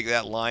if you take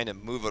that line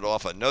and move it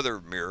off another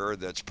mirror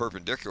that's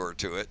perpendicular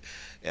to it,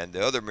 and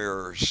the other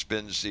mirror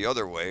spins the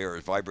other way or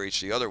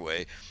vibrates the other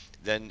way,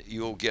 then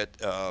you'll get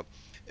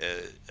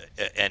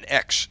an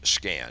X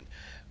scan.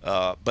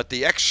 But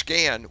the X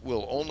scan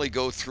will only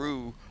go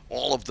through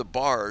all of the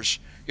bars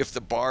if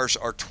the bars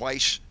are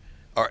twice,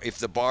 or if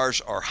the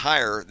bars are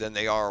higher than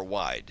they are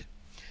wide.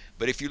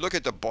 But if you look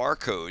at the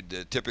barcode,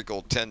 the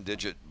typical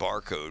 10-digit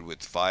barcode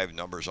with 5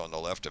 numbers on the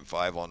left and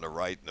 5 on the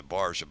right and the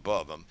bars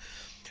above them,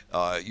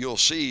 you'll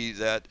see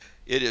that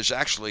it is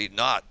actually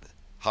not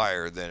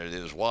higher than it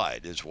is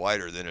wide. It's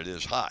wider than it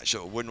is high,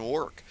 so it wouldn't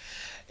work.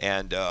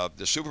 And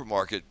the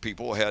supermarket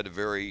people had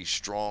very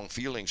strong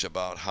feelings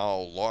about how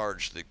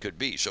large it could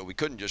be, so we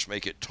couldn't just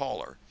make it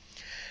taller.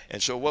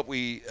 And so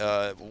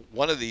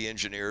one of the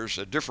engineers,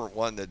 a different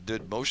one that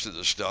did most of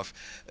the stuff,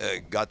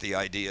 got the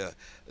idea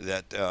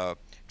that,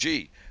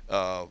 gee,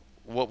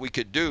 what we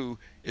could do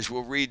is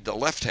we'll read the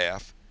left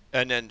half,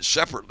 and then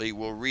separately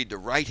we'll read the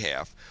right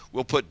half.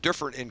 We'll put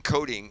different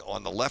encoding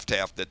on the left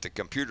half that the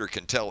computer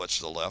can tell it's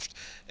the left,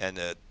 and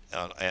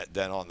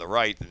then on the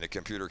right, and the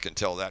computer can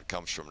tell that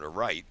comes from the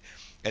right.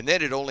 And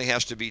then it only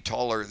has to be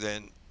taller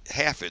than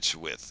half its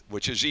width,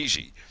 which is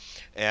easy.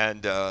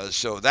 And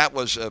so that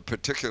was a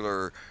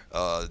particular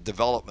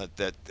development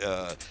that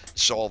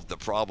solved the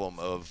problem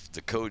of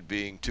the code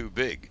being too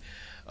big.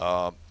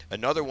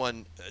 Another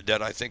one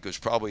that I think was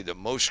probably the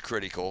most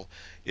critical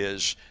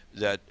is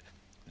that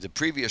the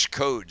previous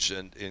codes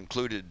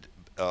included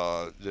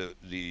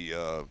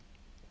the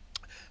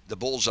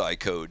bullseye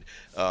code.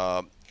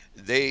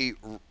 They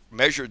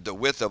measured the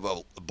width of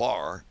a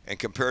bar and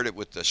compared it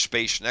with the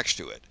space next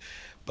to it.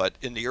 But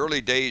in the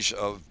early days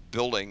of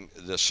building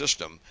the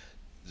system,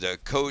 the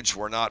codes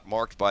were not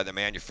marked by the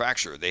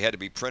manufacturer. They had to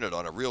be printed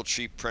on a real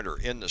cheap printer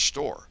in the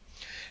store.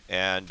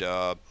 And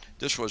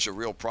this was a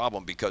real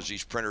problem because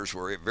these printers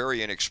were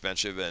very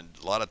inexpensive, and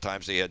a lot of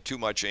times they had too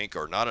much ink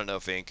or not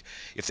enough ink.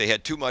 If they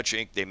had too much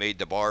ink, they made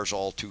the bars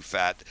all too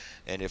fat,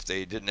 and if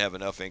they didn't have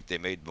enough ink, they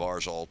made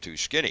bars all too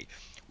skinny.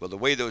 Well, the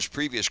way those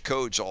previous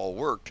codes all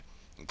worked,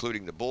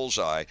 including the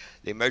bullseye,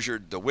 they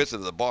measured the width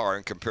of the bar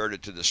and compared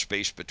it to the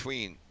space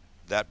between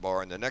that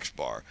bar and the next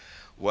bar.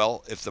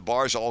 Well, if the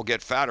bars all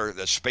get fatter,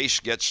 the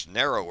space gets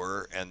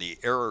narrower and the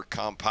error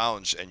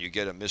compounds and you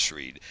get a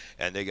misread.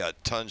 And they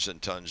got tons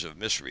and tons of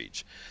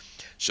misreads.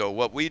 So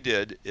what we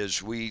did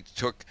is we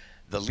took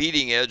the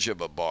leading edge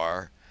of a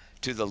bar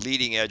to the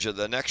leading edge of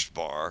the next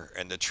bar,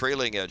 and the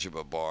trailing edge of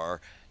a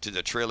bar to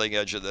the trailing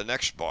edge of the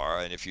next bar.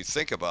 And if you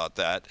think about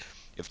that,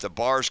 if the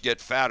bars get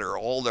fatter,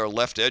 all their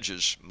left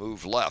edges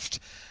move left.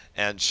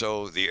 And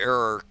so the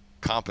error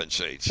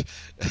compensates.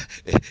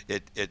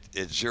 It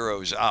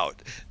zeroes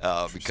out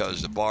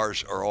because the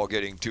bars are all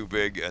getting too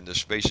big and the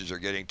spaces are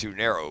getting too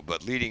narrow.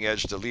 But leading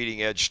edge to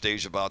leading edge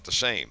stays about the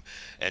same,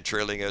 and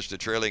trailing edge to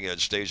trailing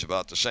edge stays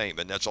about the same.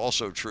 And that's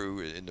also true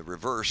in the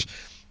reverse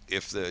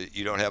if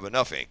you don't have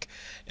enough ink.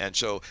 And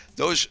so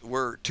those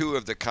were two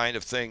of the kind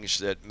of things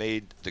that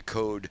made the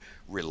code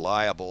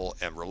reliable,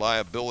 and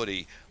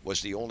reliability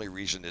was the only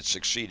reason it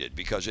succeeded,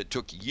 because it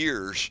took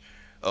years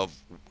of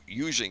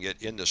using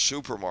it in the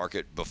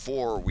supermarket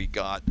before we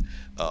got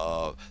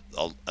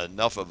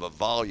enough of a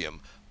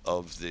volume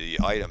of the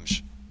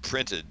items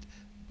printed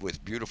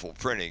with beautiful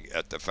printing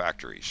at the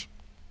factories.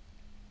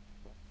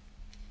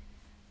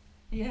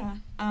 Yeah.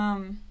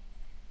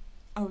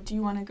 Oh, do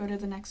you want to go to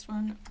the next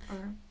one,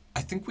 or? I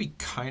think we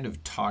kind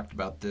of talked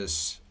about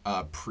this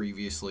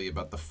previously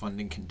about the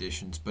funding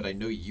conditions, but I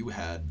know you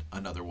had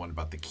another one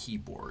about the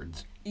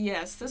keyboards.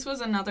 Yes, this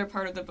was another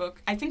part of the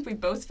book I think we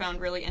both found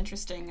really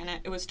interesting, and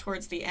it was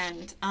towards the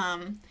end.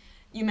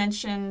 You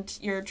mentioned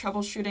your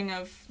troubleshooting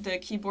of the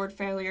keyboard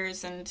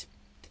failures and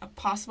a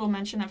possible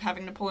mention of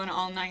having to pull an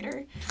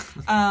all-nighter.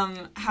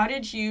 How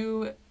did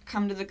you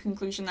come to the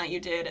conclusion that you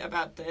did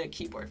about the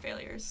keyboard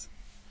failures?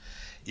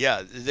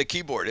 Yeah, the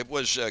keyboard. It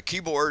was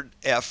keyboard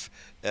F,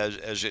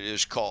 as it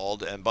is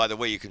called. And by the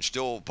way, you can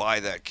still buy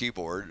that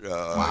keyboard.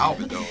 Wow.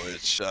 Even though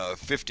it's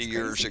 50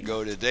 years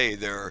ago today.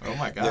 They're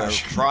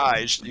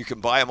prized. You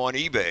can buy them on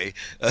eBay.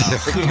 There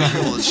are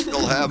people that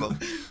still have them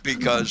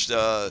because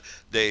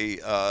they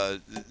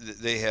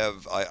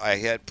have. I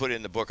had put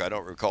in the book, I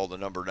don't recall the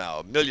number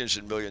now, millions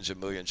and millions and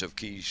millions of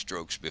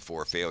keystrokes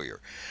before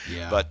failure.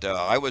 Yeah. But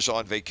I was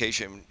on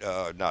vacation,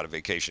 not a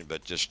vacation,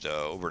 but just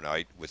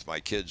overnight with my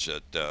kids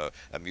at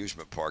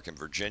amusement park in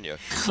Virginia,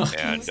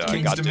 and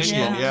King's got this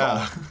Dominion, phone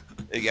yeah.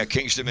 call. Yeah,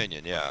 King's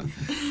Dominion, yeah.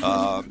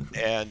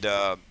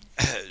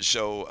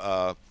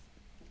 So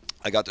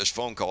I got this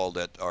phone call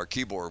that our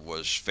keyboard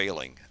was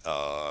failing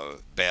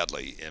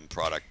badly in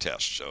product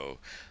tests. So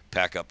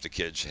pack up the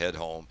kids, head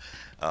home,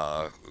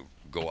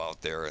 go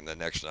out there, and the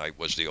next night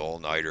was the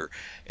all-nighter.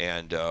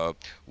 And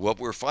what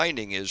we're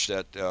finding is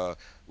that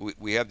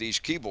we have these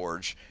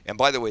keyboards, and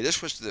by the way,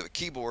 this was the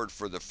keyboard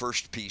for the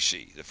first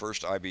PC, the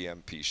first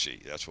IBM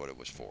PC. That's what it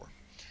was for.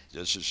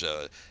 This is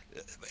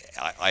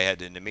I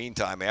had, in the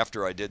meantime,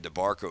 after I did the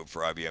barcode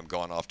for IBM,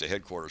 gone off to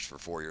headquarters for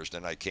 4 years.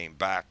 Then I came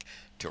back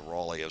to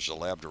Raleigh as the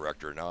lab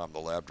director. Now I'm the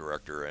lab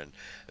director, and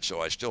so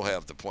I still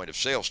have the point of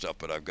sale stuff,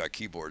 but I've got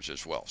keyboards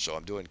as well. So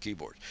I'm doing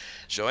keyboards.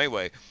 So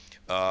anyway,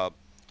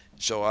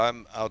 so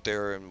I'm out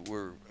there and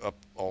we're up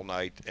all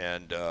night,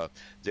 and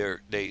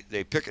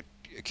they pick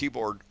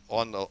keyboard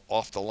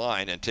off the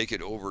line and take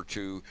it over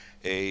to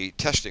a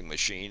testing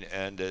machine,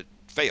 and it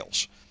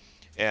fails.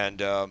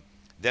 And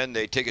then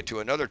they take it to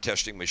another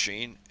testing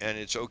machine, and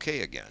it's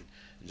okay again.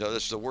 So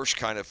that's the worst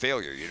kind of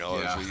failure, is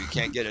Yeah. where you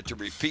can't get it to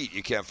repeat.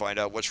 You can't find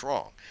out what's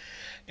wrong.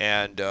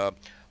 And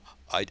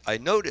I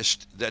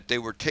noticed that they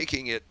were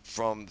taking it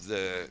from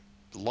the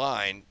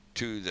line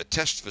to the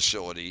test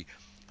facility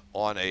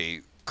on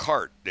a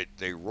cart that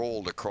they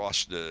rolled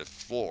across the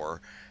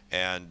floor,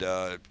 and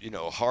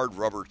hard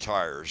rubber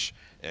tires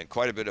and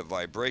quite a bit of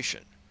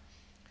vibration.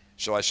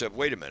 So I said,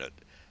 wait a minute,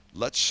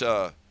 let's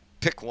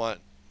pick one,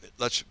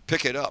 let's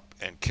pick it up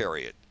and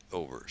carry it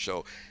over.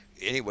 So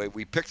anyway,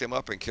 we picked them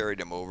up and carried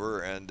them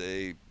over, and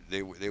they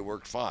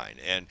worked fine.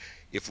 And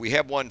if we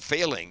have one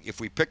failing, if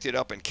we picked it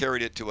up and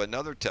carried it to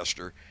another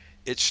tester,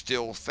 it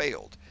still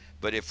failed.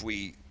 But if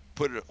we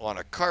put it on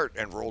a cart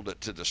and rolled it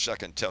to the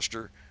second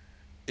tester,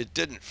 it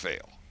didn't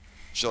fail.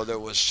 So there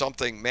was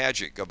something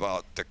magic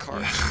about the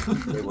carts. Yeah.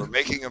 They were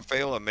making them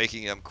fail and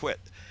making them quit.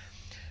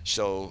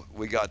 So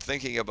we got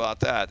thinking about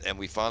that, and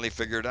we finally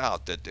figured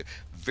out that the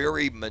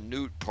very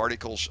minute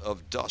particles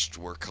of dust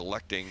were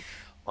collecting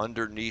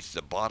underneath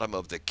the bottom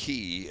of the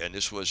key, and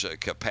this was a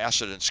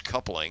capacitance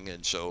coupling.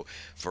 And so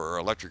for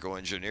electrical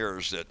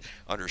engineers that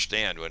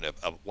understand, when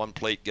one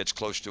plate gets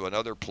close to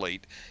another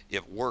plate,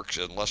 it works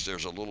unless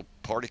there's a little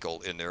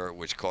particle in there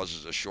which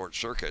causes a short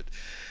circuit.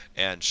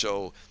 And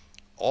so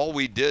all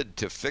we did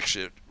to fix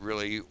it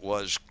really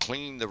was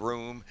clean the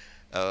room,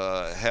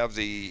 have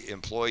the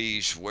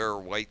employees wear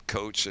white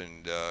coats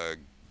and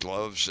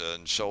gloves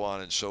and so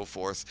on and so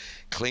forth,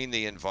 clean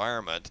the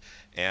environment,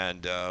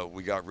 and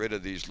we got rid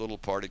of these little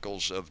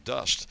particles of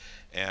dust,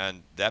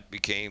 and that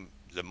became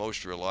the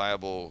most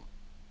reliable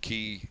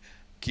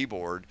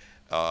keyboard.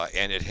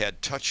 And it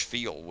had touch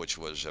feel, which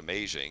was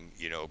amazing,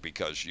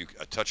 because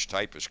a touch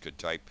typist could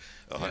type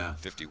Yeah.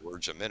 150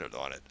 words a minute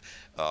on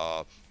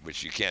it,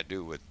 which you can't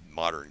do with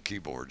modern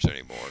keyboards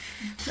anymore,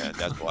 and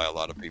that's why a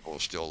lot of people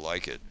still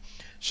like it.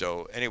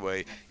 So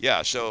anyway,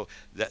 yeah. So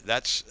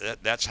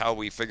that's how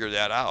we figured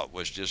that out.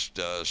 Was just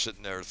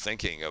sitting there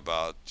thinking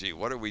about, gee,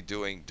 what are we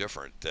doing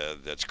different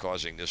that's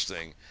causing this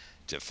thing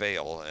to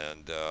fail,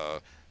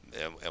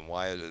 and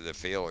why are the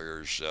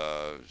failures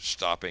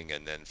stopping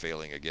and then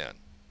failing again?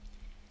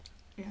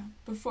 Yeah.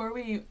 Before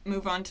we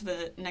move on to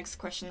the next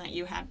question that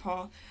you had,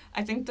 Paul,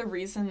 I think the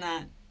reason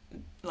that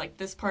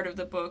this part of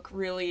the book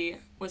really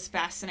was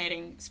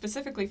fascinating,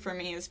 specifically for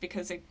me, is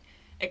because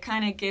it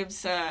kind of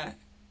gives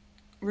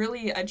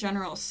really a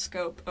general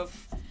scope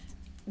of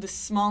the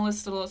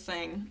smallest little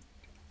thing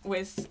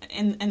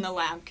in the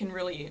lab can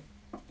really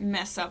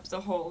mess up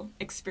the whole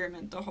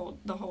experiment, the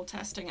whole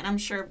testing. And I'm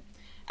sure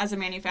as a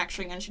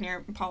manufacturing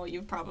engineer, Paul,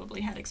 you've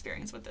probably had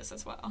experience with this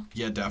as well.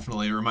 Yeah,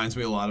 definitely. It reminds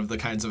me a lot of the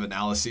kinds of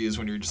analyses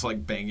when you're just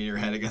like banging your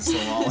head against the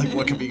wall, like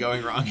what could be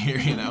going wrong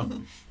here.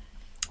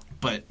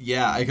 But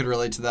yeah, I could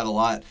relate to that a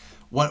lot.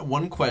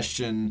 One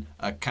question,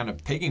 kind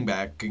of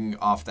piggybacking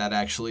off that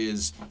actually,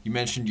 is you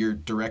mentioned your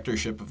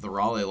directorship of the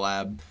Raleigh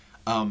lab.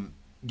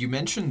 You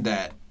mentioned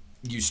that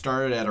you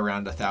started at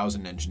around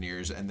 1,000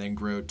 engineers and then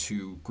grew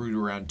to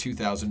around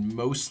 2,000,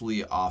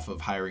 mostly off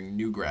of hiring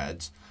new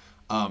grads.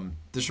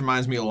 This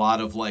reminds me a lot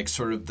of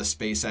sort of the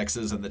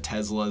SpaceXs and the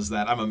Teslas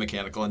that I'm a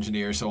mechanical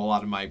engineer, so a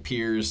lot of my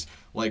peers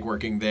like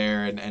working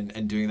there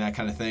and doing that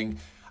kind of thing.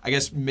 I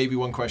guess maybe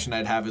one question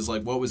I'd have is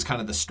what was kind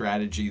of the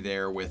strategy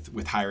there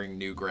with hiring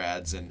new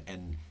grads,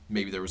 and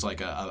maybe there was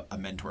a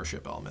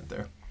mentorship element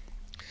there.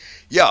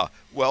 Yeah,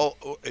 well,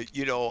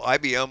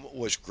 IBM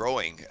was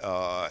growing,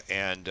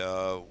 and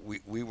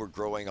we were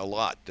growing a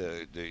lot.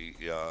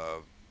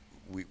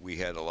 We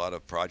had a lot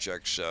of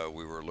projects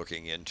we were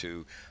looking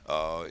into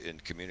in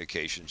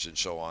communications and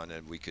so on,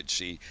 and we could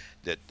see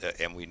that,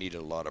 and we needed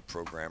a lot of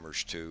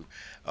programmers too.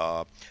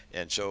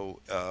 And so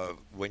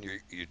when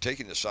you're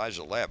taking the size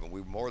of the lab, and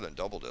we more than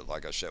doubled it.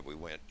 Like I said, we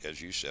went,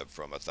 as you said,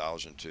 from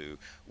 1,000 to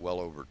well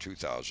over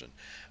 2,000.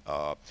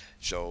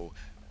 So.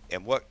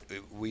 And what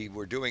we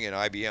were doing in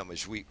IBM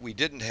is we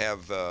didn't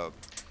have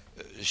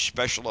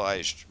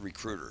specialized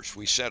recruiters.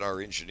 We sent our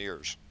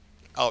engineers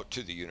out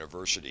to the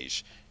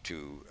universities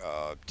to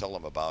tell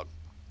them about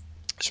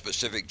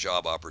specific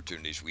job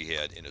opportunities we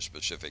had in a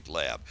specific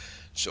lab.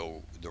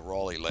 So the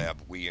Raleigh lab,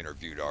 we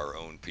interviewed our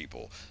own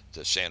people.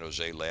 The San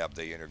Jose lab,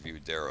 they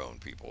interviewed their own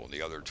people. And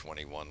the other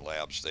 21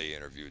 labs, they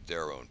interviewed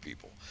their own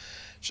people.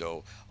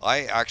 So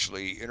I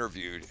actually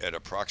interviewed at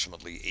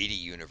approximately 80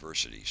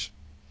 universities.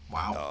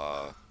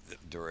 Wow.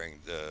 During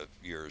the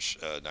years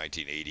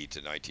 1980 to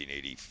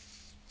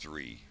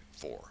 1983,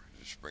 4,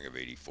 the spring of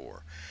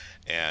 84,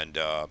 and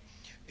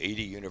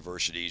 80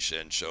 universities.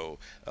 And so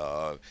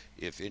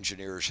if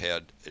engineers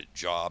had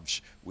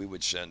jobs, we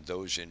would send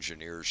those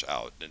engineers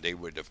out, and they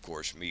would, of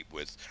course, meet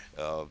with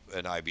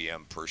an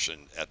IBM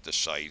person at the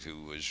site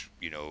who was,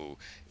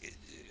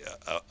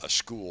 a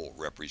school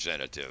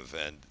representative,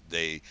 and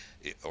they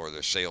or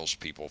the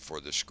salespeople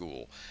for the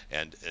school,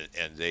 and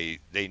they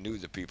knew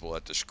the people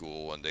at the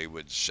school, and they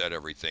would set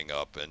everything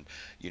up, and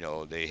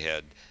they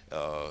had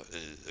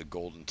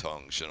golden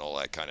tongues and all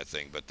that kind of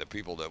thing. But the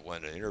people that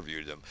went and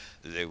interviewed them,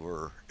 they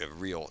were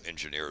real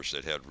engineers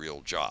that had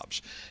real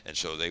jobs, and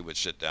so they would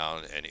sit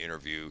down and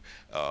interview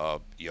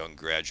young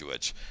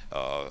graduates.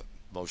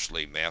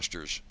 Mostly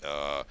masters,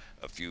 a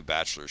few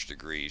bachelor's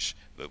degrees,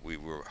 but we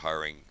were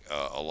hiring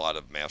a lot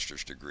of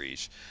master's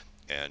degrees.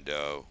 And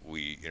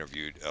we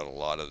interviewed at a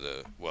lot of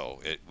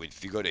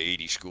if you go to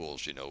 80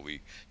 schools,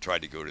 we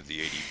tried to go to the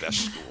 80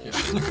 best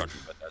schools in the country,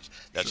 but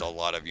that's Sure. a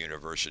lot of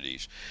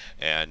universities.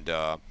 And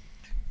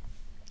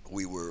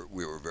we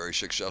were very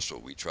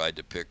successful. We tried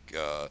to pick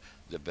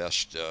the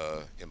best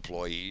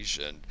employees,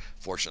 and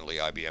fortunately,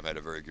 IBM had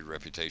a very good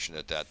reputation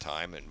at that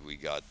time, and we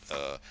got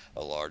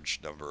a large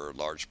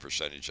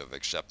percentage of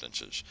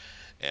acceptances,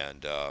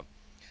 and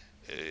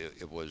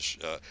it was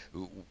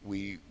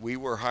we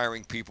were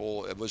hiring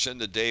people. It was in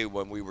the day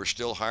when we were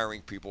still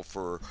hiring people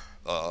for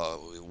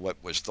what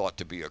was thought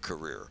to be a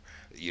career.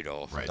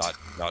 Right.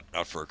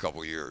 Not for a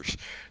couple years.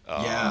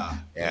 Yeah.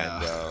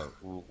 And Yeah.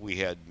 we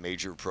had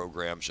major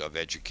programs of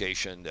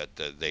education that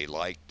they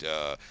liked.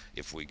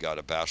 If we got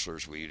a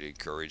bachelor's, we'd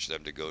encourage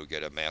them to go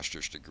get a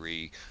master's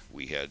degree.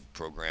 We had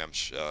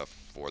programs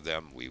for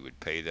them. We would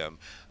pay them.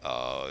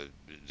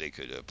 They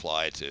could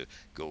apply to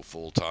go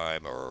full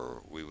time,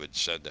 or we would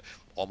send them.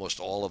 Almost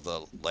all of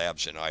the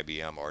labs in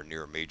IBM are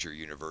near major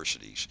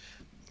universities,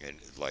 and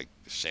like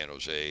San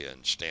Jose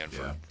and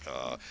Stanford,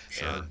 Yeah.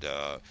 Sure. and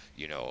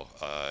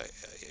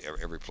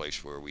every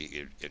place where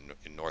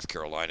in North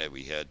Carolina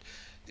we had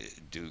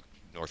Duke,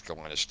 North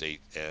Carolina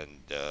State,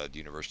 and the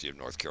University of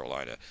North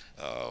Carolina,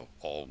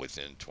 all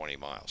within 20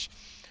 miles.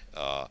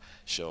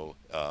 So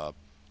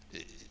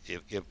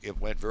it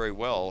went very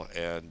well,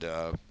 and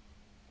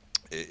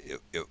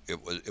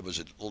it was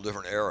a little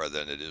different era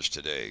than it is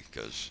today,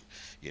 because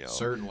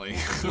Certainly.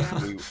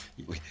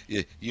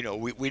 Yeah.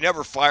 we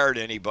never fired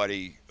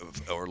anybody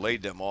or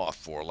laid them off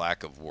for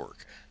lack of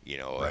work. I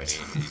Right.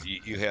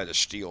 mean, you had to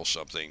steal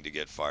something to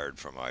get fired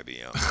from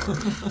IBM,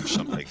 or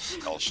something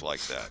else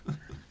like that.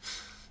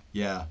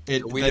 Yeah. So we That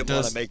didn't want to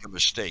does. make a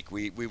mistake.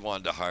 We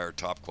wanted to hire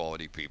top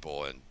quality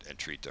people and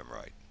treat them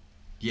right.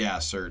 Yeah,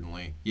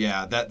 certainly.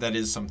 Yeah, that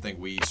is something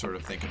we sort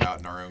of think about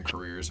in our own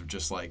careers of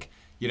just like,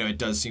 it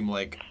does seem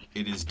like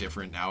it is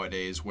different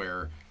nowadays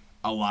where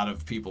a lot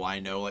of people I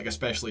know, like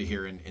especially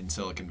here in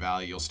Silicon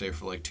Valley, you'll stay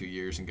for like 2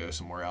 years and go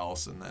somewhere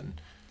else, and then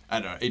I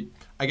don't know.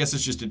 I guess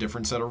it's just a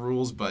different set of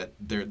rules, but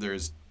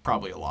there's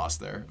probably a loss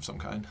there of some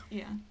kind.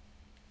 Yeah.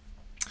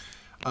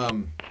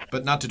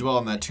 But not to dwell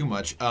on that too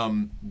much,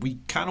 we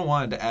kind of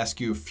wanted to ask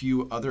you a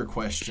few other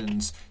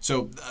questions.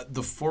 So,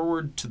 the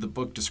foreword to the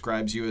book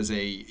describes you as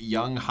a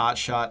young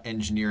hotshot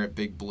engineer at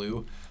Big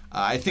Blue.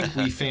 I think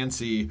we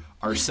fancy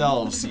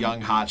ourselves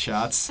young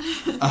hotshots.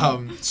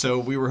 So,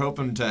 we were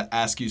hoping to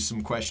ask you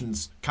some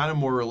questions kind of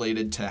more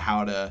related to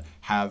how to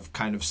have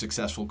kind of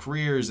successful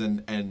careers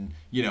and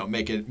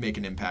make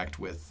an impact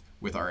with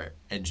our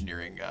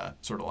engineering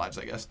sort of lives,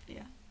 I guess.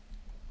 Yeah.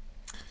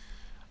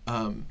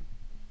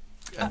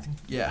 I think,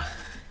 yeah.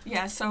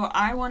 Yeah, so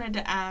I wanted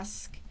to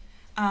ask,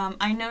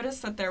 I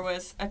noticed that there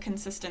was a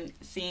consistent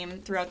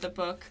theme throughout the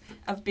book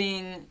of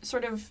being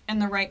sort of in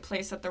the right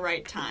place at the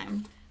right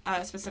time,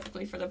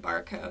 specifically for the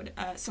barcode.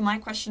 So my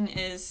question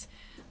is,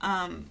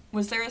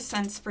 was there a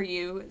sense for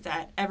you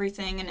that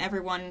everything and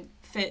everyone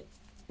fit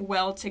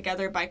well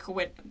together by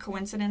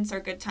coincidence or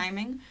good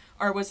timing?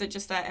 Or was it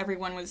just that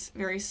everyone was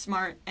very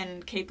smart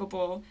and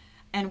capable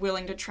and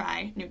willing to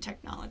try new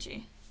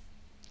technology?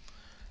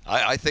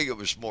 I think it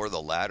was more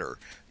the latter.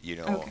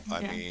 Okay,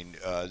 I yeah. mean,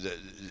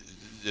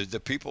 the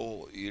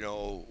people,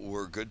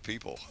 were good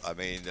people. I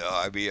mean,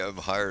 IBM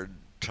hired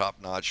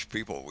top-notch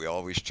people. We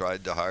always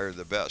tried to hire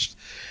the best,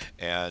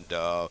 and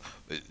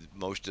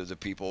most of the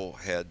people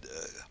had,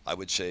 I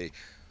would say,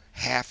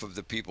 half of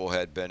the people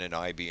had been in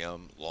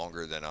IBM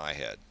longer than I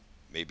had,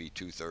 maybe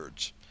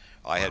two-thirds.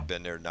 I Wow. had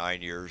been there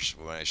 9 years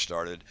when I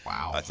started.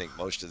 I Wow. think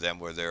most of them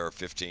were there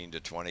 15 to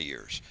 20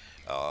 years.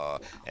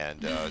 And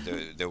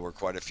there were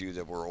quite a few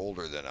that were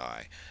older than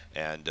I.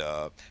 And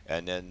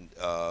then,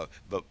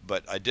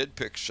 but I did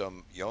pick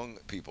some young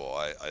people.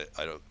 I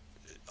don't.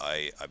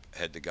 I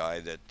had the guy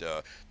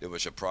that there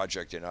was a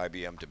project in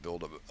IBM to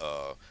build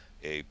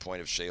a point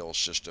of sale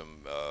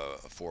system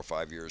 4 or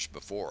 5 years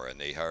before, and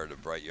they hired a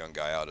bright young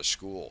guy out of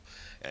school,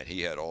 and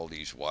he had all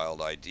these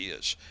wild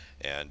ideas.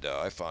 And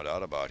I found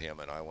out about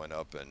him, and I went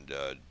up and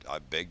I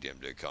begged him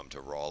to come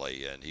to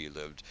Raleigh, and he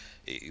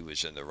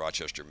was in the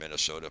Rochester,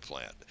 Minnesota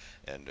plant,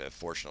 and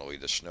fortunately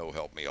the snow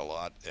helped me a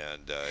lot,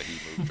 and he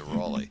moved to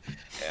Raleigh,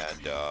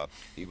 and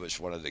he was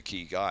one of the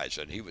key guys,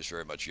 and he was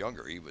very much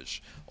younger. He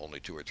was only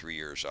 2 or 3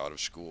 years out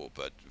of school,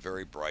 but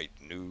very bright,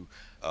 knew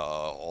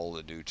all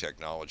the new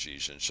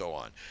technologies and so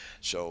on.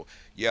 So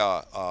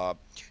yeah,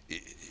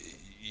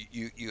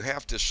 you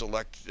have to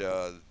select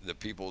the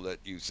people that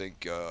you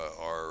think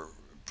are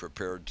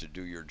prepared to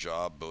do your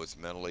job both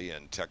mentally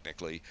and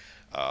technically.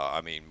 I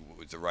mean,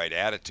 with the right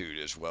attitude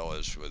as well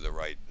as with the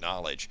right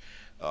knowledge.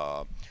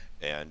 Uh,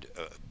 and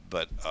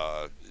but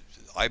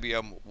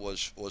IBM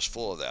was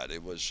full of that.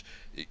 It was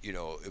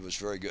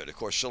very good. Of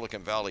course,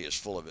 Silicon Valley is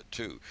full of it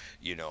too.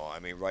 I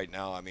mean, right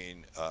now, I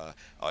mean,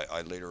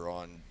 I later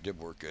on did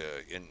work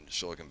in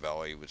Silicon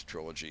Valley with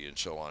Trilogy and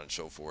so on and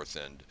so forth,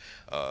 and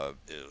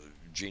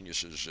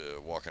geniuses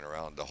walking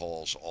around the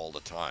halls all the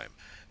time.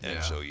 And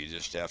Yeah. so you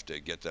just have to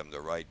get them the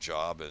right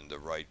job and the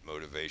right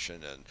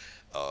motivation and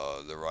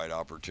the right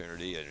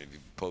opportunity. And if you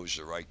pose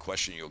the right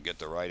question, you'll get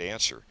the right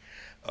answer.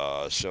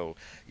 So,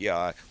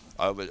 yeah,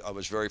 I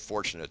was very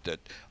fortunate that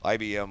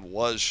IBM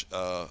was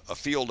a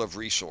field of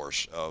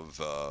resource of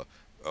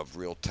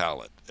real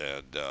talent,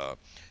 and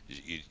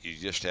you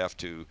just have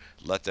to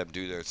let them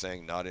do their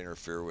thing, not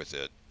interfere with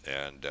it,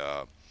 and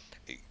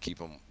keep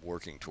them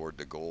working toward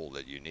the goal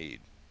that you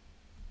need.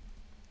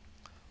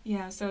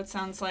 Yeah, so it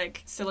sounds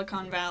like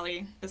Silicon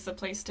Valley is the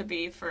place to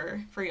be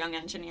for young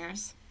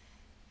engineers.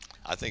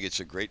 I think it's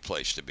a great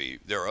place to be.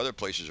 There are other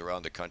places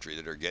around the country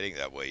that are getting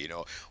that way.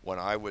 When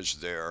I was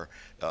there,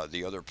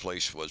 the other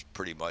place was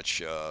pretty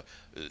much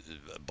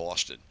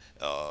Boston.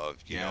 Yeah.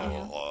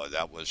 Yeah.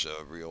 That was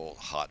a real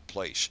hot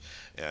place.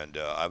 And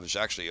I was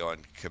actually on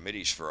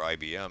committees for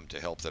IBM to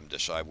help them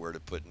decide where to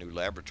put new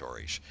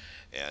laboratories.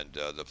 And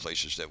the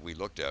places that we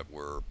looked at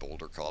were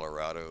Boulder,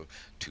 Colorado,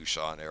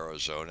 Tucson,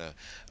 Arizona,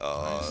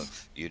 uh,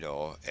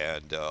 Nice.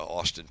 and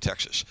Austin,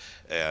 Texas.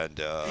 And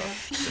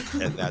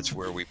and that's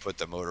where we put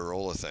the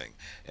Motorola thing.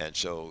 And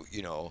so,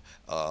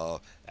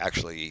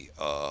 actually,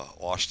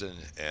 Austin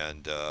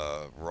and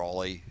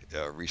Raleigh,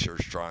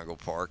 Research Triangle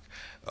Park,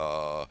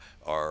 are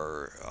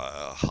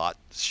hot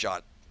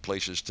shot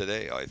places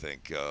today. I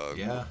think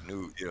Yeah.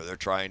 new, they're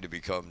trying to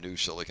become new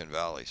Silicon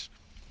Valleys.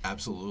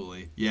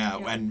 Absolutely. Yeah,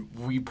 Yeah. and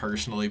we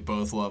personally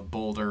both love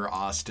Boulder,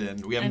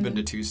 Austin. We haven't been to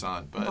And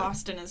Tucson, but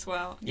Boston as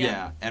well. Yeah.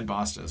 yeah, and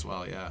Boston as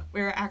well. Yeah.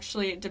 We were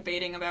actually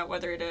debating about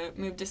whether to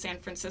move to San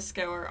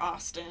Francisco or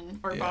Austin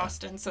or Yeah.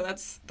 Boston. So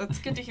that's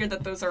good to hear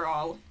that those are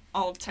all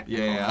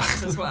technical Yeah.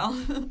 hubs as well.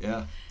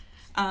 Yeah.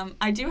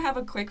 I do have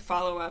a quick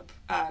follow up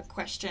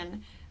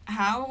question.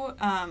 How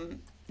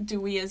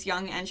do we as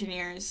young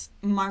engineers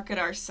market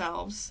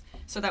ourselves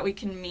so that we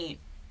can meet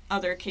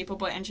other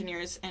capable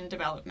engineers and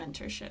develop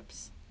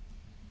mentorships?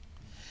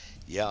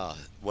 Yeah,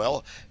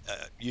 well,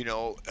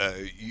 you'll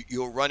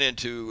run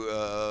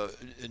into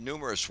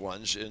numerous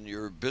ones in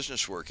your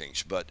business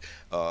workings, but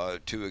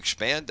to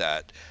expand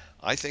that,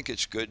 I think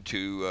it's good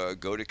to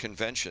go to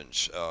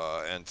conventions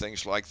and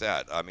things like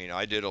that. I mean,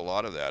 I did a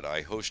lot of that.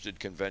 I hosted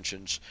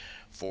conventions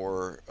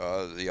for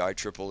the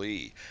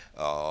IEEE,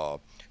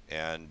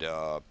 and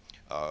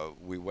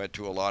we went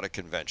to a lot of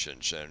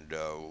conventions and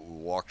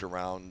walked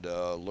around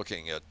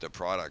looking at the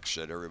products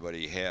that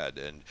everybody had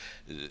and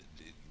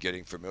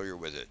getting familiar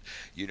with it.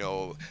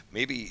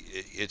 Maybe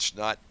it's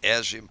not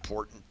as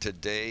important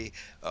today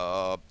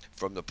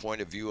from the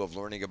point of view of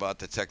learning about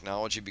the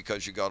technology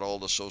because you got all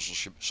the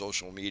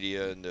social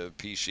media and the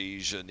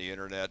PCs and the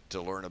internet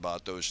to learn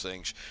about those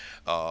things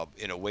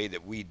in a way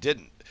that we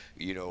didn't.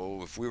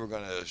 If we were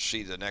going to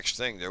see the next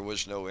thing, there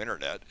was no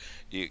internet.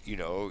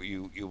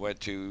 You went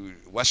to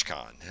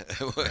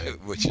WestCon,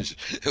 Right. which is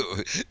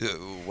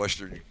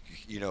Western,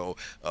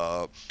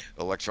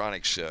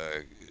 electronics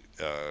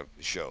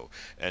show,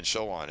 and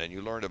so on. And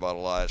you learned about a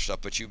lot of stuff,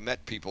 but you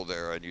met people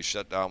there and you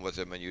sat down with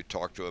them and you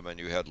talked to them and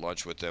you had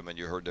lunch with them and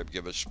you heard them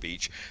give a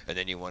speech, and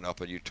then you went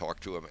up and you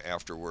talked to them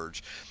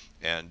afterwards.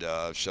 And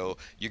so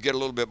you get a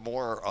little bit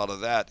more out of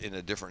that in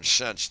a different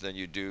sense than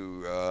you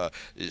do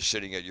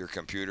sitting at your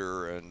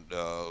computer and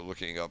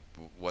looking up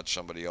what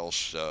somebody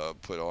else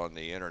put on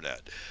the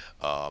internet.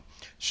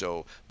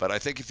 But I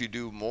think if you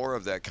do more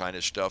of that kind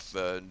of stuff,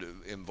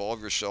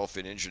 involve yourself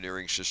in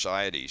engineering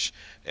societies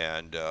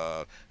and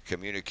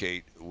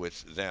communicate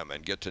with them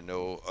and get to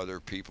know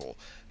other people,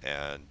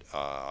 and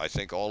I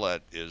think all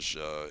that is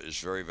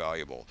very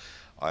valuable.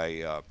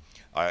 I uh,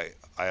 I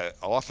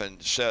often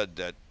said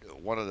that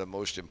one of the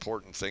most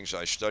important things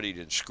I studied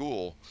in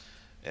school,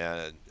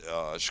 and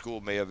school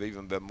may have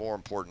even been more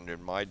important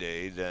in my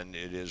day than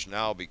it is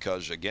now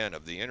because, again,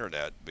 of the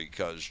internet,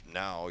 because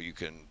now you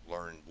can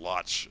learn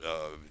lots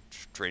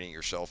training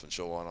yourself and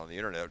so on the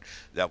internet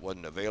that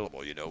wasn't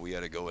available. We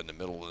had to go in the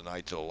middle of the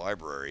night to the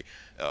library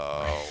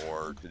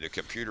or to the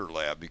computer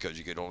lab because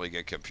you could only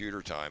get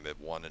computer time at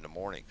 1 in the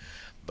morning.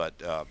 But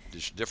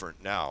it's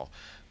different now.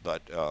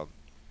 But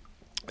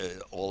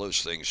all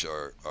those things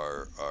are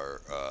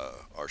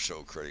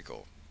so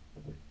critical.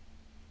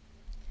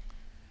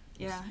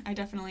 Yeah, I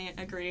definitely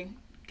agree.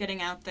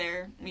 Getting out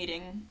there,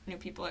 meeting new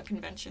people at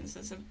conventions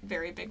is a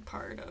very big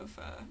part of,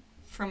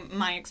 from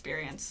my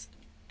experience,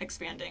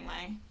 expanding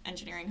my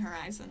engineering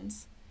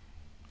horizons.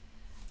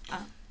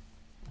 Uh,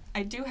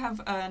 I do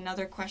have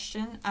another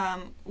question.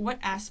 What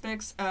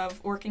aspects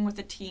of working with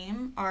a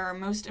team are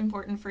most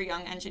important for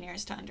young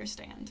engineers to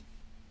understand?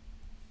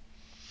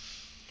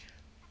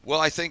 Well,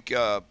 I think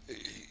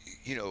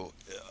you know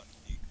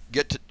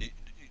get to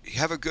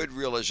have a good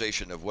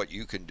realization of what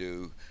you can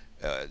do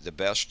the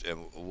best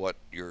and what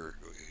you're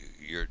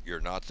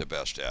not the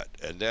best at.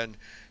 And then,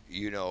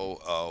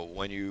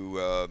 when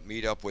you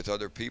meet up with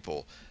other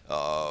people,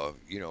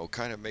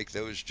 kind of make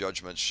those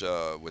judgments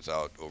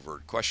without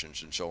overt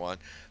questions and so on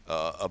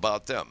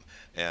about them.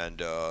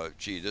 And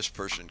gee, this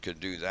person can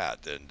do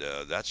that, and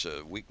that's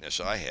a weakness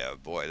I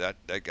have. Boy,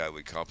 that guy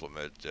would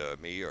compliment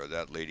me, or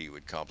that lady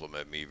would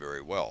compliment me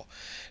very well.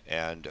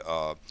 And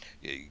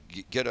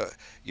get a,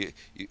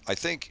 I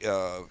think.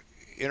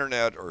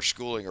 Internet or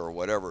schooling or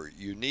whatever,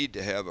 you need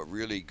to have a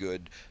really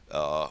good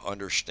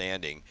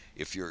understanding.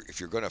 If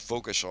you're going to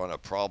focus on a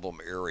problem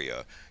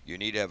area, you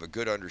need to have a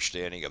good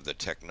understanding of the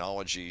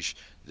technologies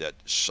that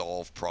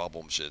solve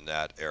problems in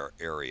that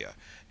area,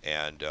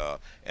 and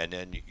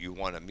then you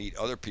want to meet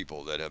other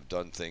people that have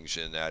done things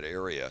in that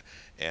area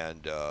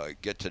and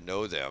get to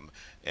know them.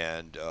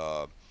 And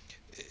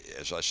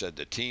as I said,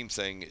 the team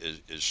thing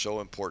is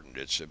so important.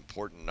 It's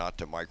important not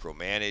to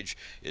micromanage.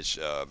 It's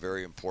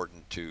very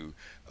important to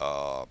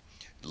uh,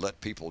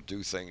 let people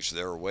do things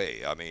their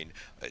way. I mean,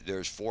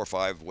 there's 4 or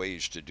 5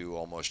 ways to do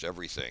almost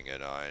everything.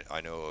 And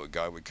I know a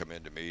guy would come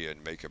into me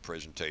and make a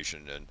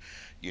presentation, and,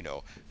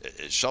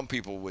 some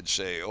people would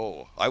say,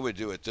 oh, I would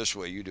do it this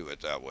way, you do it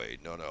that way.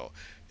 No, no.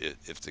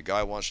 If the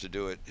guy wants to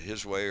do it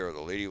his way or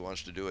the lady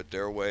wants to do it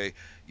their way,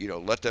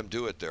 let them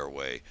do it their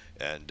way.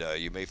 And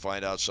you may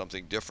find out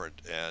something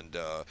different, and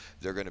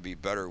they're going to be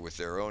better with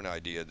their own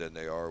idea than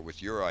they are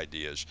with your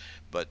ideas.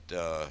 But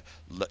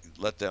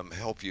let them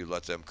help you,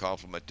 let them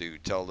compliment you,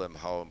 tell them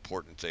how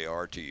important they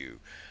are to you.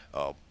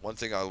 One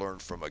thing I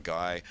learned from a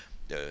guy,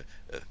 uh,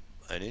 uh,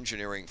 an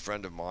engineering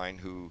friend of mine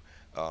who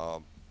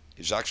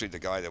is actually the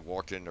guy that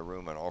walked in the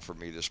room and offered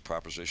me this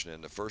proposition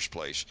in the first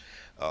place.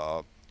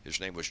 His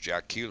name was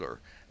Jack Keeler,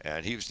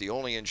 and he was the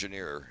only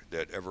engineer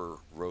that ever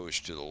rose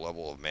to the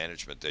level of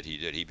management that he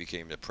did. He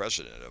became the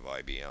president of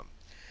IBM.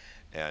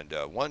 And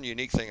one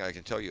unique thing I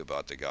can tell you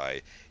about the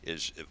guy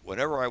is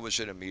whenever I was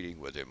in a meeting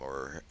with him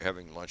or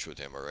having lunch with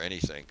him or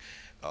anything,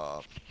 uh,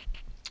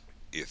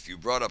 if you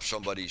brought up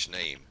somebody's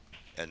name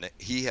and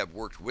he had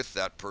worked with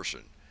that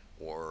person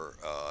or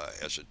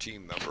as a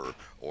team member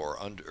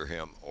or under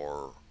him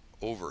or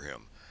over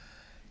him,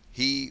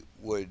 he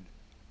would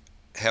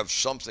have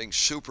something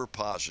super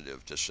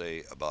positive to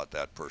say about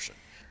that person.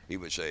 He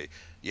would say,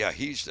 yeah,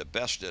 he's the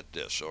best at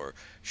this, or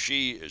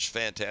she is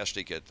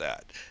fantastic at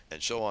that,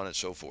 and so on and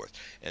so forth.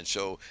 And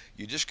so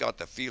you just got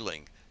the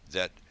feeling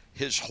that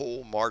his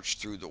whole march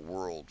through the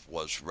world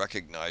was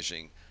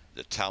recognizing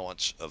the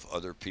talents of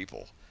other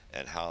people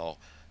and how,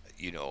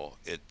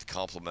 it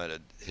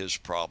complemented his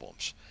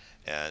problems.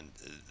 And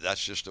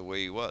that's just the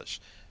way he was.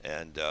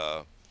 And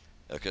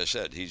like I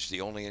said, he's the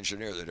only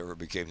engineer that ever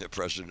became the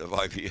president of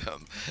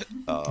IBM,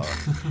 uh,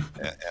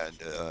 and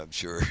I'm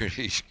sure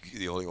he's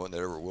the only one that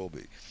ever will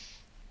be.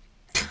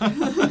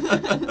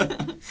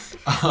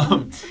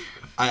 um,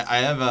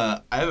 I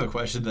have a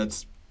question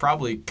that's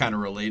probably kind of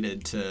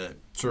related to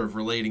sort of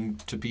relating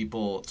to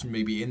people to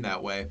maybe in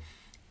that way,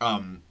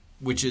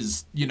 which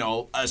is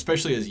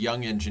especially as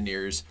young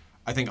engineers,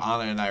 I think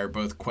Anna and I are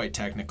both quite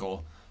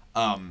technical.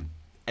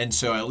 And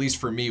so at least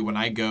for me, when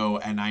I go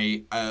and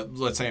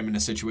let's say I'm in a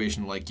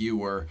situation like you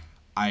where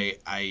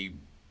I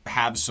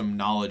have some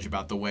knowledge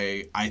about the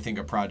way I think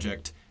a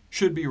project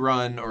should be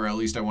run, or at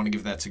least I want to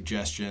give that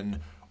suggestion,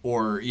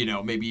 or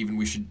maybe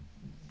even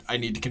I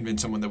need to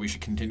convince someone that we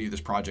should continue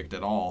this project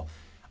at all.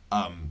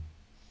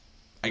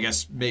 I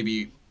guess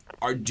maybe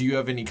do you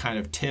have any kind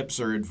of tips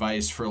or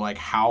advice for like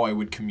how I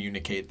would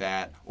communicate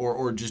that,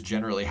 or just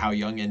generally how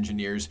young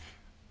engineers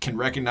can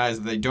recognize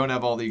that they don't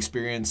have all the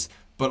experience,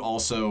 but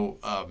also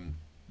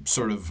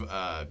sort of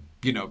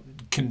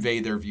convey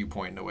their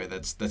viewpoint in a way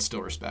that's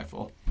still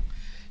respectful.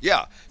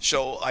 Yeah,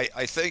 so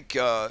I think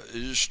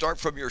start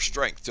from your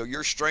strength. So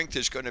your strength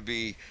is going to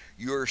be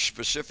your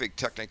specific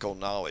technical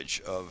knowledge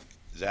of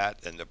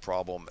that and the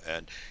problem,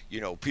 and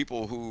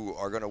people who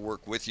are going to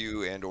work with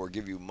you and or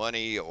give you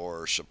money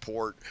or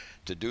support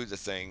to do the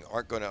thing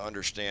aren't going to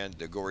understand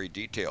the gory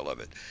detail of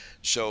it.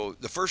 So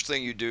the first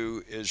thing you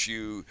do is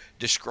you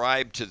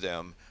describe to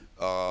them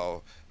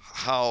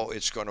how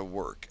it's going to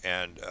work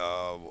and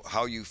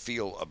how you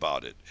feel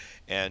about it,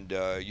 and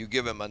you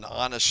give them an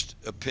honest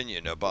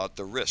opinion about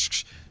the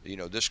risks.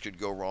 This could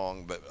go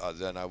wrong, but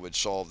then I would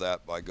solve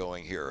that by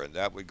going here, and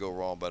that would go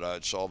wrong, but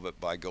I'd solve it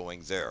by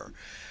going there.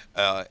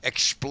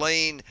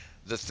 Explain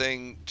the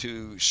thing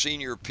to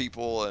senior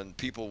people and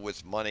people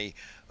with money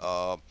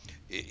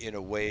in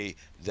a way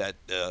that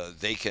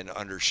they can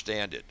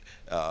understand it.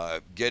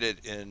 Get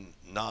it in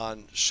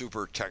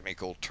non-super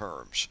technical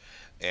terms,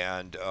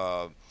 and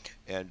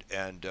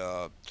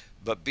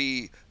but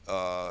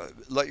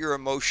let your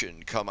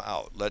emotion come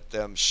out. Let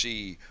them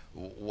see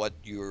what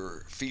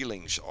your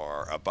feelings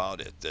are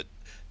about it. That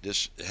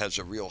this has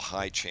a real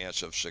high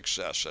chance of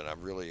success, and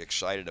I'm really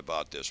excited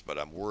about this, but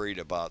I'm worried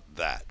about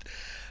that.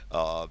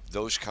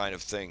 Those kind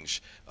of things,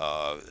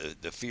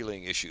 the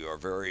feeling issue, are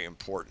very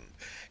important.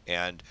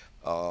 And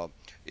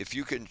if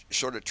you can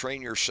sort of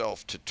train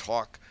yourself to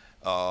talk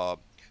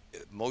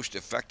most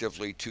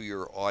effectively to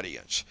your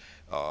audience,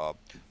 Uh,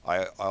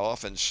 I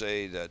often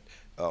say that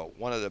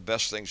one of the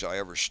best things I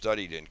ever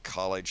studied in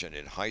college and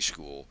in high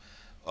school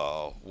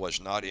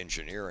was not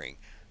engineering,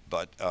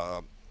 but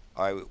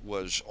I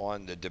was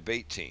on the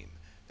debate team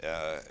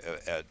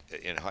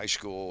in high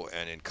school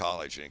and in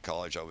college. And in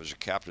college, I was a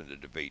captain of the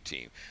debate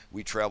team.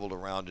 We traveled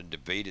around and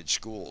debated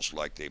schools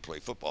like they play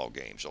football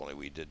games, only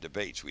we did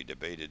debates. We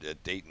debated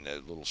at Dayton, a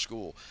little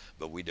school,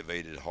 but we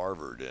debated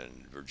Harvard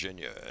and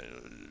Virginia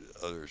and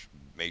other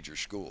major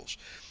schools.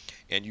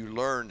 And you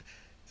learn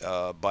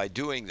by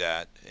doing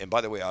that. And by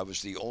the way, I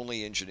was the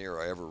only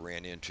engineer I ever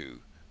ran into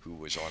who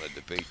was on a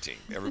debate team.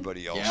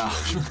 Everybody else Yeah.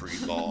 was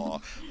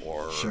pre-law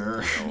or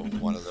Sure.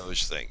 one of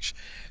those things.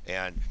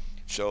 And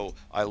so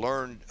I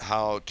learned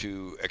how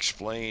to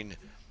explain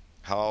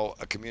how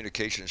a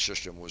communication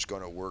system was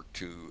going to work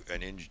to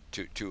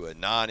to a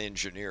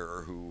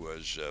non-engineer who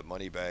was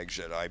moneybags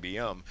at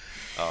IBM,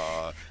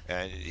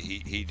 and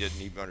he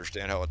didn't even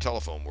understand how a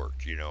telephone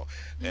worked,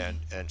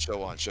 and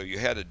so on. So you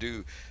had to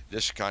do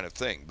this kind of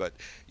thing, but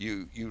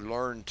you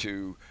learn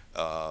to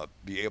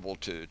be able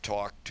to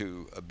talk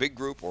to a big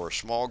group or a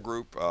small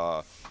group,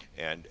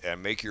 and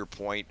make your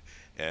point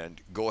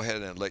and go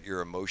ahead and let your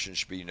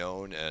emotions be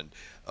known and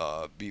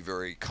be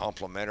very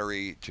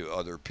complimentary to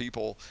other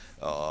people.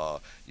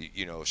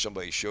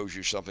 Somebody shows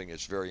you something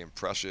that's very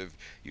impressive,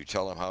 you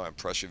tell them how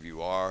impressive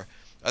you are.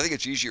 I think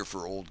it's easier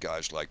for old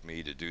guys like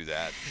me to do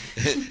that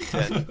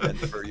than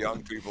for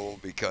young people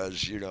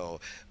because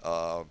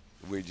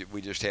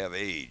we just have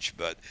age.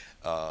 But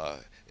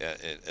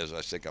as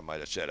I think I might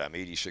have said, I'm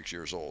 86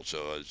 years old,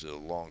 so it's a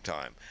long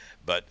time.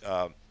 But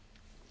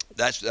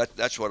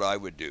that's what I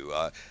would do.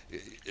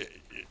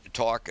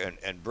 Talk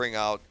and bring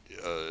out,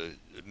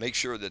 make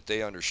sure that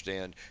they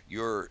understand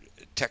your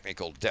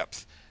technical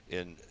depth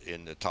in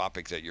the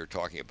topic that you're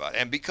talking about,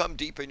 and become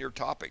deep in your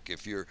topic.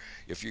 If you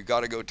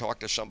got to go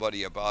talk to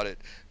somebody about it,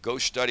 go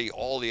study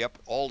all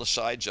the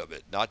sides of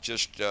it, not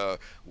just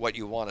what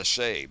you want to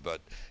say,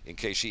 but in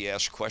case he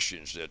asks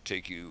questions that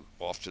take you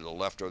off to the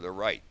left or the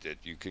right, that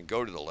you can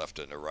go to the left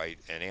and the right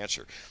and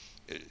answer.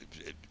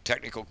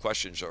 Technical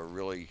questions are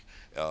really,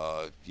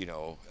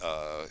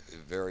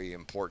 very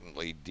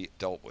importantly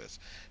dealt with,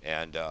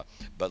 and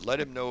but let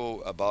him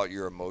know about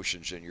your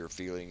emotions and your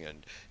feeling,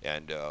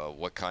 and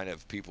what kind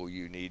of people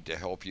you need to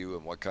help you,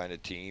 and what kind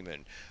of team,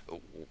 and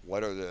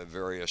what are the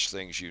various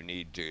things you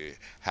need to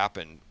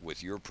happen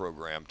with your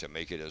program to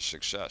make it a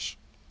success.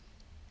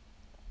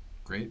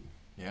 Great.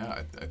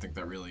 Yeah, I think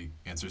that really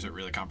answers it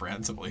really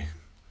comprehensively.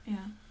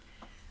 Yeah.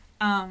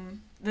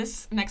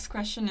 This next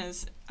question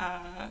is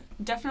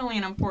definitely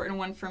an important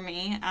one for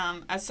me.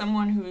 As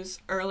someone who's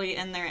early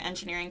in their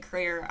engineering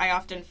career, I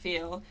often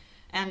feel,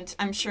 and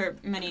I'm sure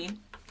many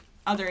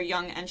other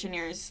young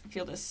engineers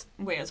feel this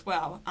way as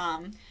well,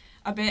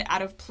 a bit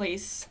out of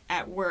place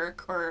at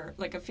work, or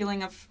like a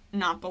feeling of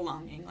not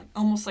belonging, like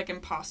almost like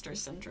imposter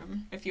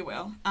syndrome, if you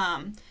will.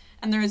 And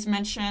there is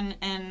mention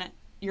in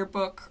your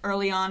book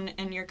early on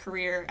in your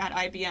career at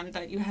IBM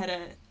that you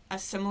had a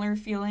similar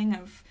feeling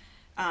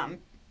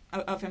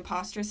of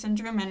imposter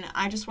syndrome, and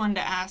I just wanted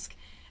to ask,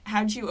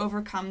 how did you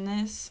overcome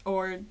this,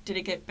 or did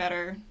it get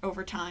better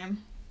over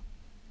time?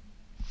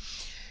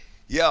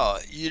 Yeah,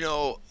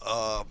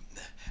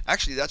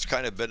 actually, that's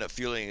kind of been a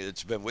feeling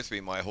that's been with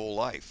me my whole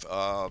life.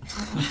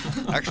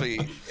 Actually,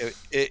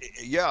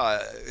 yeah,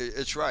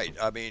 it's right.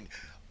 I mean,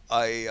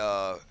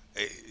 a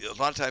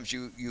lot of times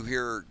you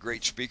hear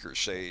great speakers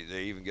say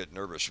they even get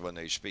nervous when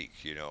they speak.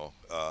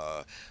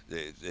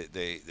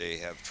 They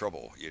have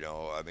trouble.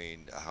 I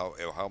mean, how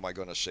am I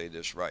going to say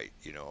this right?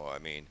 I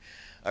mean,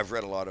 I've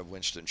read a lot of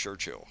Winston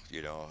Churchill.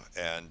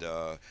 And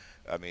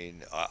I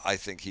mean, I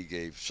think he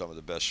gave some of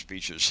the best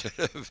speeches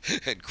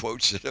and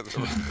quotes that have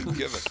ever been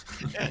given.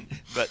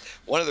 But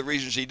one of the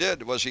reasons he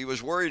did was he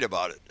was worried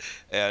about it,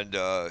 and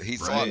he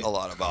thought Right. a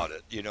lot about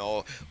it.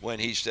 When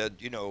he said,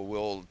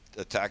 we'll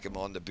attack him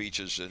on the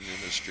beaches and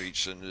in the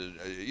streets, and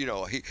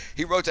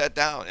he wrote that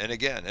down, and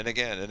again and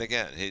again and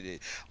again.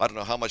 I don't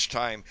know how much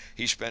time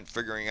he spent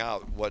figuring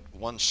out what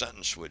one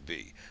sentence would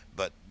be,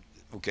 but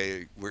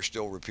okay, we're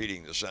still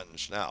repeating the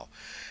sentence now.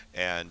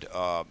 And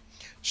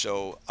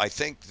so I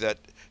think that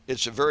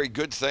it's a very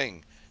good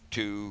thing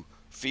to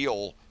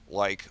feel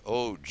like,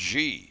 oh,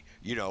 gee,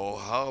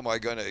 how am I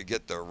going to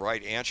get the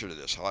right answer to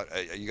this?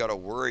 You got to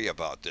worry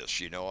about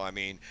this. I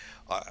mean,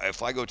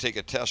 if I go take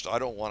a test, I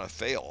don't want to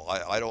fail.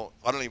 I don't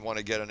even want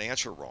to get an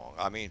answer wrong.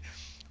 I mean,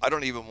 I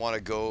don't even want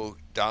to go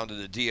down to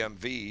the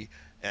DMV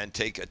and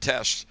take a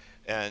test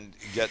and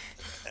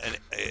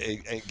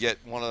get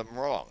one of them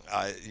wrong.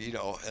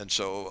 And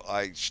so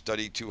I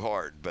study too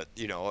hard, but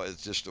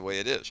it's just the way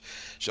it is.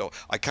 So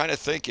I kind of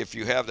think if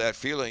you have that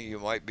feeling, you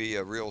might be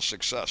a real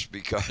success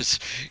because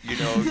you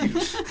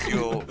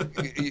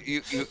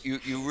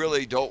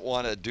really don't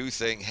want to do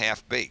thing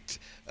half baked.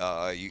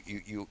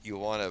 You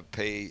want to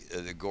pay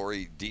the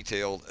gory,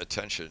 detailed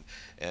attention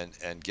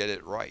and get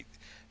it right.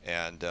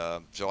 And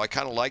so I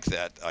kind of like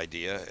that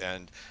idea,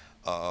 and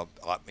I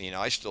mean,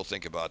 I still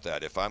think about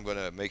that. If I'm going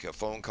to make a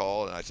phone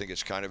call and I think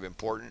it's kind of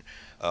important,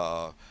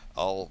 uh,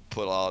 I'll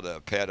pull out a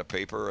pad of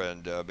paper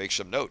and make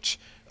some notes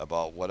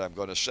about what I'm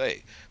going to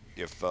say.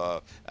 If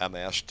I'm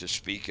asked to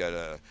speak at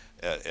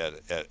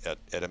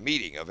a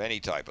meeting of any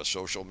type, a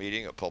social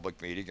meeting, a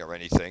public meeting, or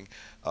anything,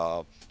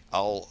 uh,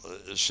 I'll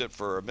sit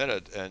for a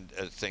minute and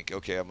think,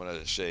 okay, I'm going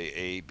to say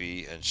A,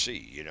 B, and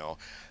C.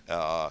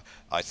 I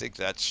think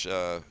that's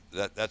a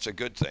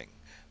good thing.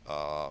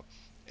 Uh,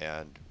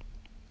 and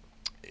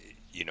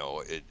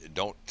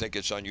don't think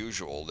it's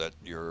unusual that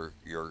you're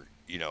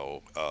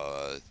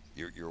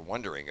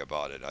wondering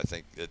about it. I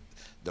think that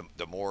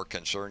the more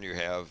concern you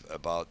have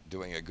about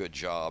doing a good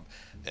job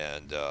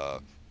and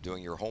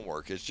doing your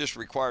homework, it just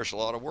requires a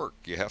lot of work.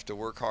 You have to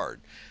work hard.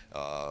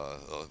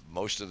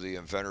 Most of the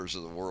inventors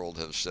of the world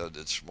have said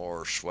it's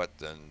more sweat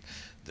than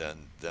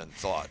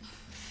thought.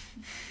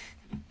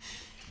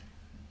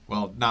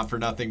 Well, not for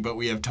nothing, but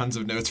we have tons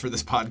of notes for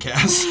this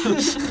podcast.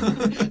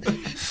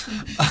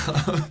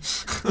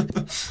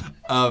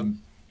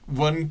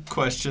 One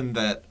question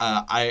that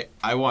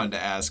I wanted to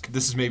ask,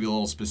 this is maybe a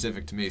little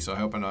specific to me, so I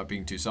hope I'm not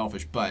being too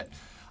selfish, but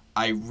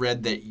I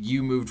read that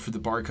you moved for the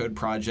Barcode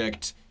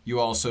project. You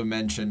also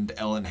mentioned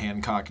Ellen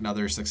Hancock,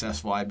 another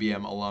successful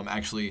IBM alum,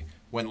 actually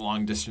went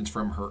long distance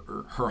from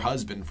her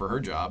husband for her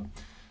job.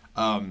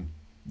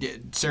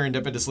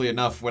 Serendipitously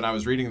enough, when I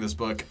was reading this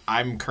book,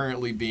 I'm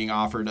currently being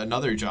offered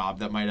another job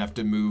that might have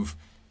to move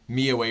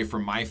me away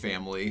from my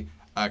family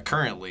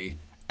currently.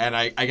 And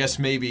I guess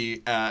maybe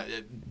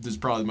this is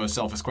probably the most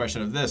selfish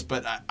question of this,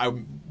 but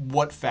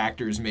what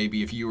factors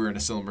maybe, if you were in a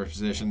similar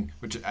position,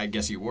 which I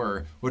guess you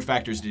were, what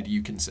factors did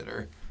you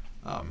consider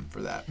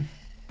for that?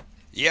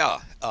 Yeah,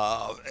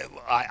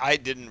 I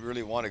didn't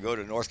really want to go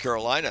to North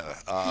Carolina.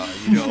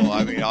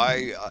 I mean,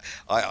 I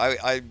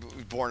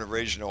was born and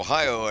raised in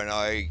Ohio, and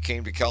I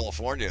came to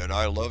California, and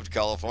I loved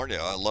California.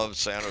 I loved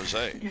San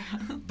Jose, Yeah.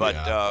 but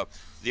Yeah.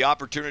 the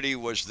opportunity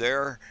was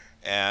there,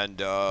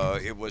 and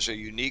it was a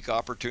unique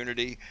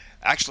opportunity.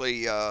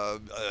 Actually, I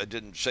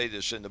didn't say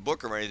this in the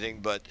book or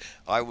anything, but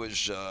I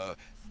was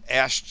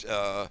asked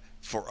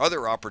for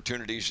other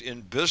opportunities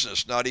in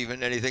business, not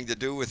even anything to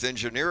do with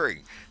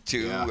engineering,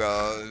 Yeah.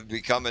 to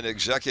become an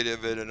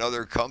executive in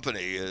another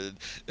company,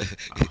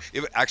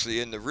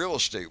 actually in the real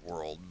estate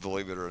world,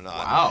 believe it or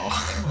not.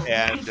 Wow.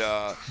 And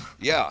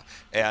yeah,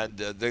 and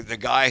the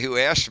guy who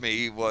asked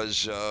me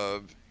was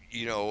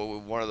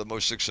one of the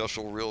most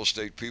successful real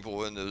estate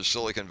people in the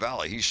Silicon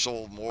Valley. He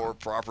sold more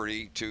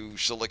property to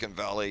Silicon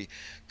Valley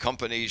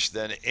companies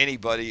than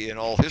anybody in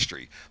all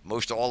history.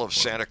 Most all of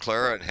Santa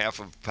Clara and half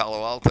of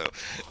Palo Alto,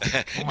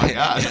 Oh my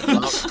God. and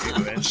Mountain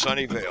View and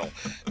Sunnyvale.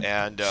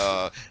 And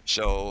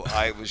so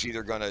I was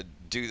either going to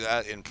do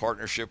that in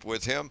partnership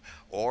with him,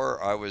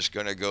 or I was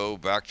going to go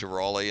back to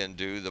Raleigh and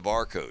do the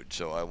Barcode.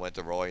 So I went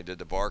to Raleigh and did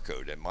the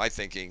Barcode. And my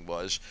thinking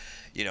was,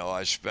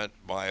 I spent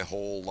my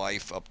whole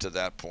life up to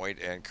that point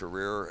and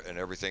career and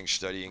everything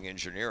studying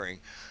engineering,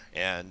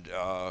 and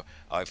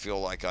I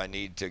feel like I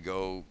need to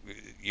go,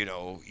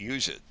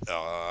 use it,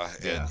 Yeah.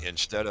 and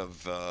instead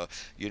of,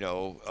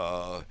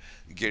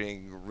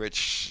 getting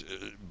rich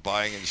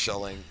buying and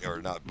selling,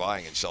 or not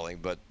buying and selling,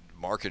 but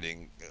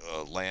marketing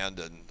land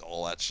and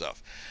all that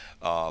stuff.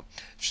 Uh,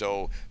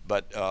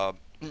 but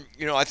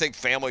I think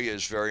family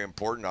is very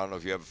important. I don't know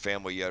if you have a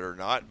family yet or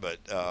not,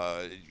 but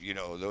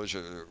those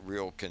are the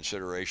real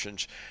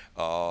considerations.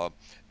 Uh,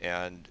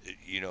 and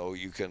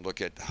you can look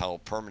at how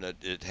permanent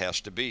it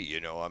has to be.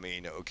 I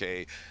mean,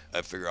 okay,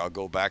 I figure I'll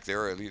go back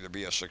there. It'll either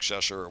be a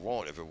success or it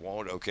won't. If it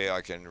won't, okay,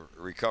 I can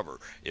recover.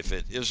 If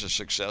it is a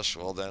success,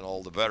 well, then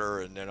all the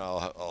better, and then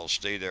I'll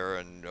stay there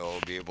and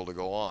I'll be able to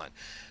go on.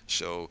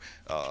 So,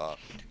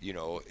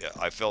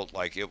 I felt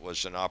like it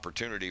was an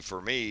opportunity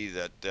for me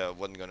that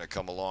wasn't going to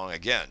come along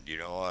again.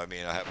 I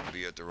mean, I happened to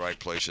be at the right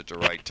place at the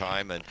right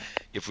time, and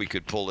if we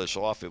could pull this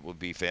off, it would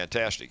be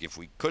fantastic. If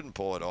we couldn't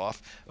pull it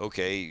off,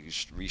 okay,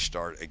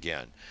 restart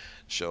again.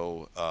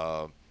 So,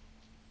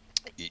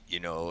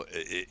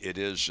 it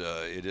is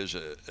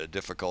a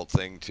difficult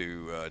thing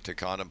to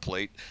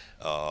contemplate.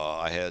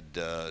 I had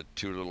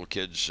two little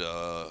kids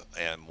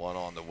and one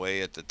on the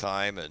way at the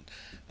time, and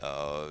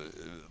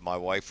my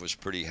wife was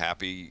pretty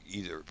happy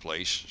either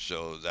place,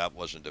 so that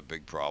wasn't a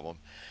big problem.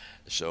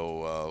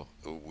 So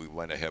we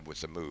went ahead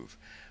with the move.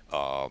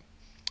 Uh,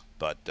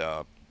 but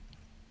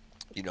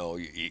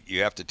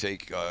you have to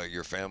take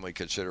your family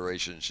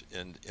considerations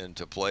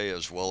into play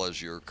as well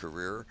as your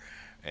career,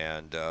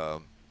 and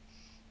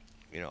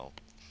you know,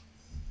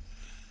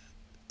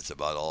 it's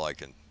about all I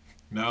can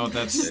No,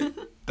 that's say.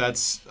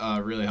 that's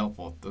really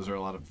helpful. Those are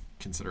a lot of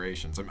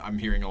considerations. I'm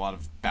hearing a lot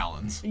of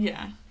balance.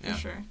 Yeah, Yeah. for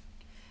sure.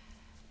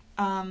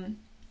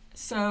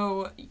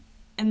 So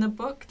in the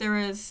book,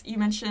 you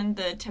mentioned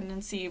the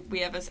tendency we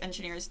have as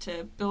engineers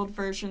to build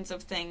versions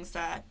of things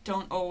that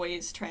don't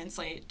always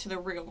translate to the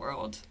real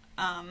world,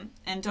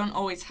 and don't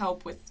always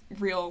help with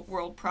real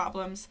world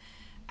problems.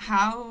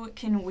 How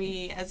can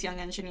we, as young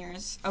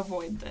engineers,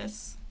 avoid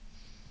this?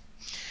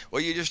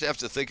 Well, you just have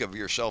to think of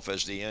yourself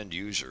as the end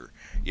user.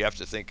 You have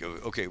to think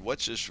of, okay,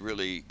 what's this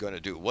really going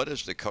to do? What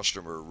does the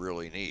customer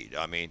really need?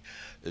 I mean,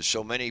 there's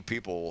so many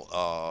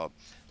people,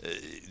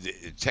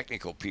 the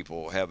technical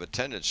people have a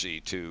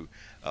tendency to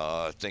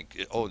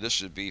think, oh,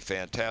 this would be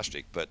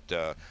fantastic, but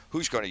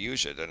who's going to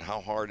use it, and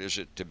how hard is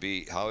it to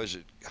be? How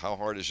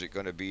hard is it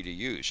going to be to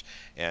use,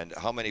 and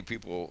how many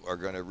people are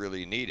going to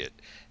really need it?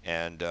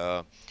 And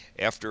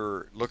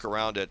after look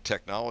around at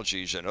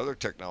technologies and other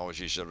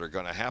technologies that are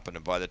going to happen,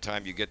 and by the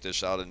time you get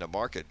this out in the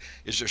market,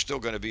 is there still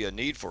going to be a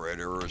need for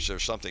it, or is there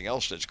something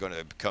else that's going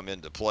to come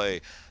into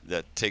play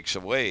that takes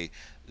away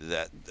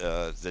that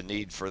the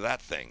need for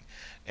that thing?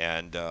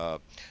 And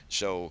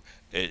so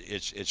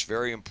it's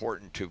very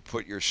important to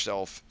put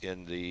yourself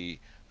in the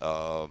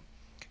uh,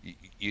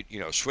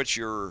 switch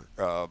your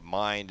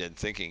mind and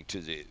thinking to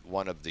the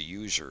one of the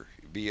user.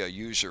 Be a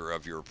user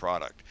of your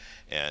product,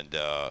 and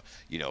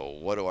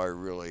what do I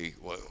really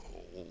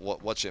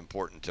what's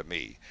important to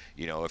me?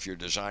 If you're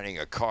designing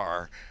a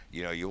car,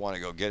 you want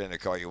to go get in the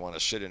car, you want to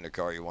sit in the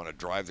car, you want to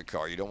drive the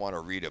car. You don't want to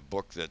read a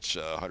book that's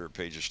 100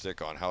 pages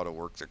thick on how to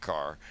work the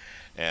car,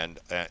 and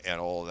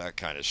all of that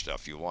kind of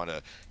stuff. You want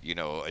to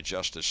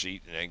adjust the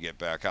seat and then get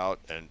back out,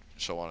 and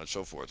so on and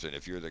so forth. And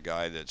if you're the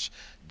guy that's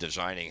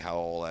designing how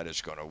all that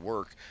is going to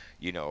work,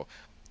 you know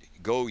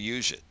go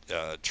use it,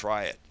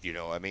 try it.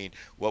 I mean,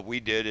 what we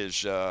did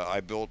is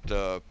I built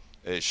a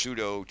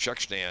pseudo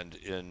check stand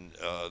in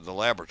the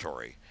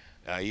laboratory.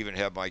 I even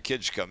have my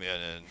kids come in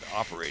and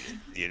operate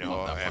it.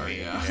 Love that I part, mean,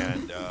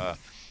 yeah.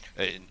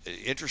 and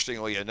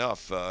interestingly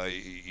enough,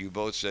 you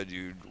both said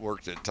you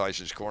worked at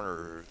Tyson's Corner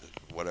or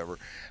whatever.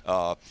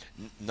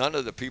 None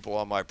of the people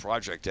on my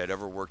project had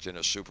ever worked in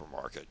a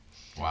supermarket.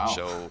 Wow.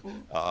 So,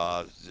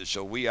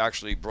 so we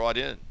actually brought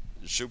in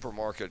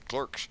supermarket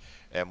clerks,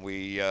 and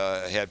we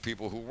had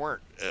people who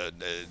weren't.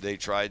 They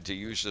tried to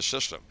use the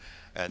system,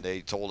 and they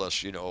told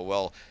us,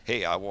 well,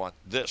 hey, I want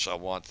this, I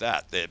want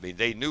that. I mean,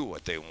 they knew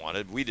what they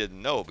wanted. We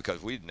didn't know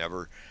because we'd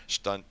never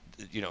stood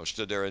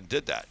there and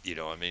did that.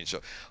 I mean,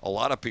 so a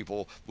lot of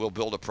people will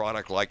build a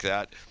product like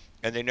that,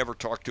 and they never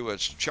talk to a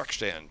check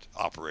stand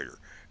operator.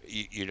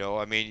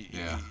 I mean,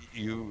 Yeah.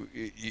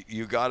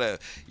 you gotta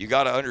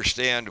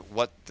understand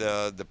what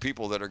the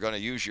people that are going to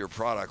use your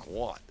product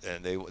want,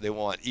 and they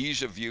want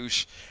ease of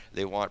use,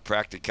 they want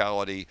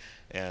practicality,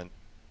 and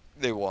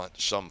they want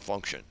some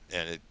function,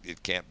 and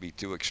it can't be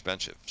too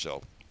expensive.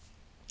 So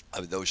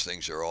I mean, those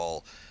things are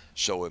all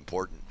so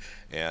important.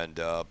 And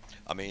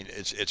I mean,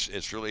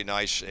 it's really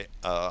nice,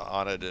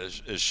 Anna,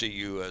 to see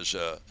you as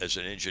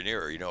an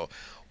engineer.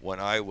 When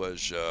I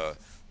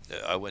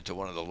went to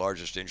one of the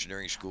largest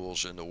engineering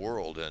schools in the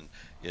world, and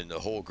in the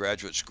whole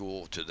graduate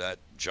school to that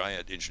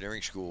giant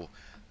engineering school,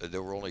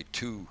 there were only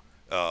two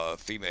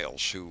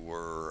females who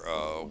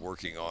were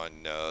working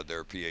on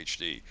their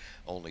PhD.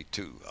 Only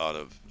two out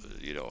of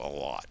a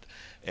lot.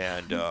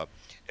 And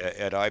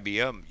at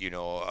IBM,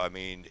 I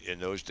mean, in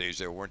those days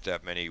there weren't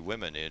that many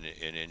women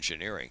in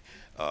engineering.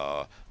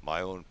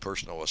 My own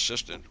personal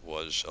assistant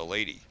was a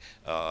lady.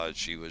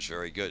 She was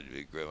very good.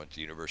 We went to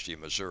the University of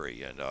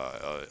Missouri, and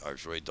I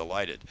was really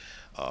delighted.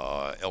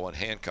 Ellen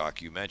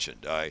Hancock, you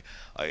mentioned. I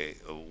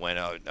went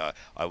out.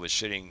 I was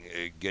sitting,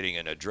 getting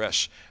an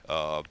address.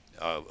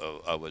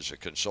 I was a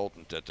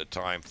consultant at the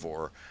time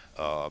for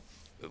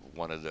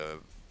one of the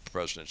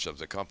presidents of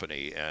the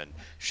company, and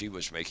she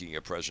was making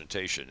a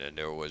presentation, and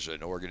there was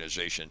an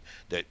organization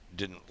that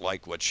didn't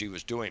like what she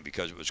was doing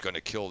because it was going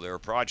to kill their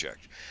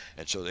project,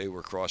 and so they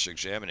were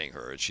cross-examining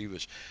her. And she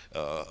was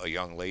a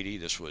young lady.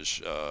 This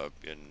was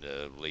in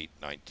the late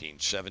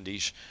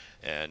 1970s,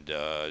 and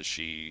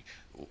she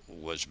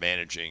was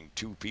managing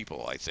two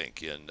people, I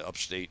think, in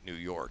upstate New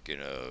York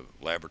in a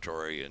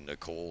laboratory in a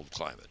cold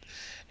climate.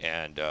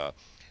 And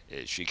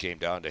she came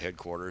down to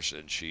headquarters,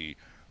 and she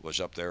was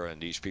up there,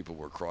 and these people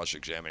were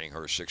cross-examining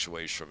her 6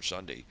 ways from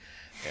Sunday,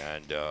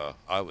 and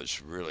I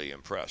was really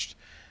impressed.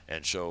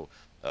 And so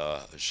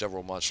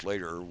several months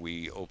later,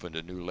 we opened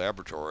a new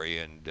laboratory,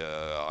 and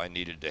I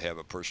needed to have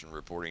a person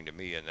reporting to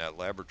me in that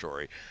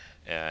laboratory,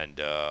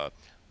 and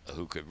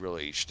who could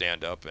really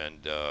stand up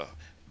and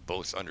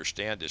both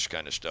understand this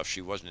kind of stuff.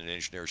 She wasn't an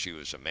engineer; she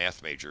was a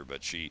math major,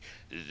 but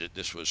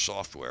this was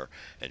software,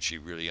 and she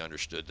really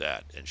understood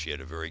that, and she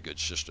had a very good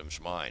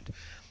systems mind.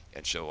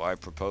 And so I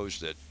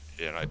proposed that,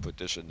 and I put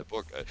this in the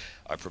book.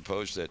 I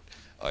proposed that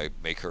I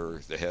make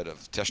her the head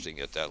of testing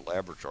at that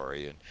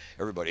laboratory, and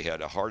everybody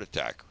had a heart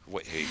attack.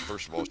 Hey,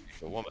 first of all,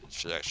 she's a woman.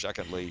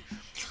 Secondly,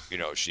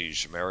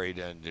 she's married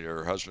and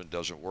her husband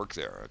doesn't work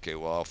there. Okay,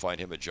 well, I'll find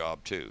him a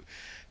job too.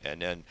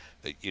 And then,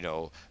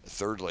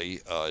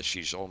 thirdly,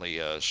 she's only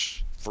a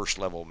first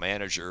level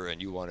manager,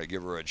 and you want to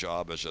give her a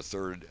job as a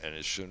third and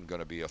is soon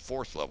going to be a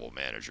fourth level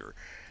manager,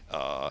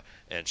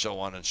 and so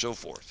on and so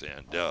forth.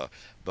 And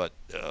but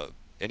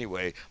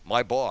anyway,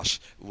 my boss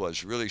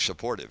was really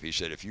supportive. He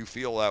said, if you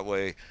feel that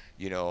way,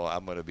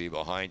 I'm going to be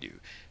behind you.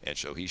 And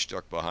so he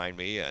stuck behind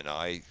me, and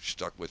I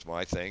stuck with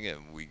my thing,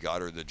 and we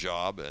got her the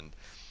job. And,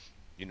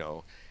 you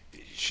know,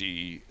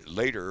 she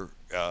later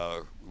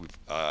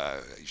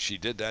she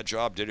did that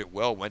job, did it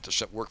well, went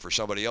to work for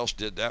somebody else,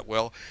 did that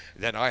well.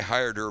 Then I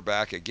hired her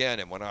back again,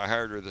 and when I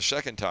hired her the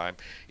second time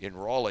in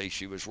Raleigh,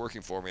 she was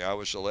working for me. I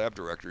was the lab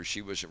director.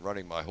 She was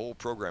running my whole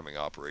programming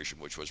operation,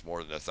 which was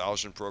more than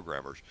 1,000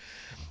 programmers.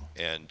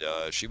 And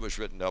she was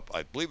written up,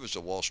 I believe it was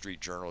the Wall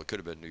Street Journal. It could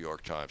have been New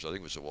York Times. I think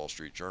it was the Wall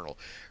Street Journal,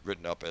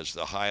 written up as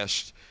the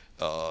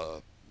uh,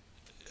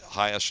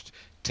 highest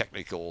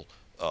technical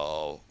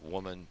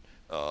woman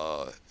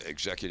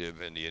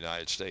executive in the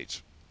United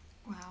States.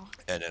 Wow.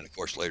 And then, of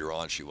course, later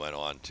on, she went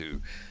on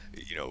to,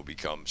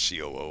 become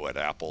COO at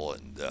Apple.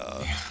 And,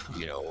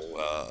 you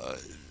know,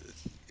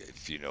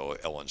 if you know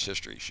Ellen's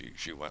history,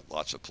 she went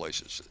lots of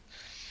places.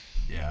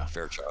 Yeah.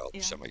 Fairchild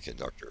Yeah.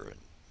 Semiconductor and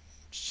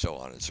so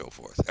on and so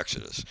forth.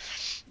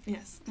 Exodus.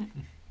 Yes.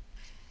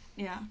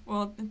 Yeah.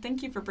 Well,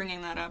 thank you for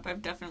bringing that up.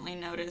 I've definitely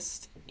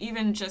noticed,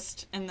 even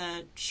just in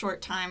the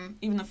short time,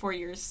 even the 4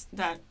 years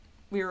that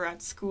we were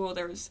at school,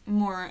 there was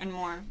more and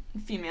more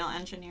female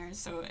engineers.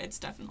 So it's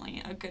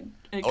definitely a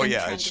Oh good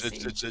yeah, trend it's to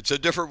it's see. it's, it's a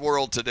different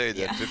world today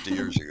than Yeah. 50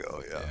 years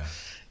ago. Yeah.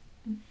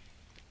 Yeah.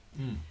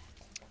 Mm.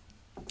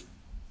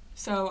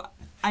 So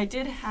I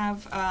did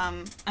have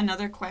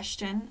another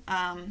question.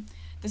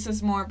 This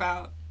is more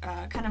about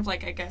kind of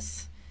like, I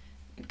guess,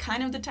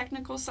 kind of the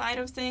technical side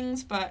of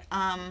things, but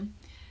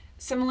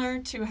similar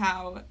to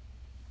how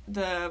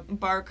the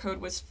barcode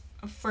was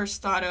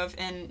first thought of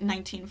in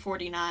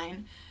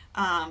 1949,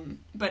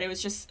 but it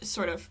was just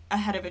sort of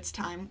ahead of its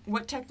time.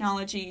 What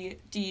technology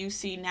do you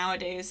see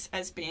nowadays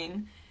as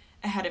being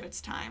ahead of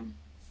its time?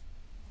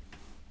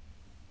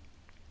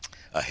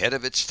 Ahead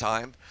of its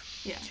time.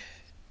 Yeah.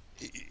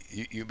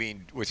 You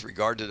mean with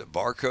regard to the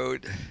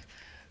barcode?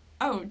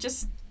 Oh,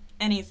 just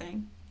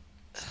anything.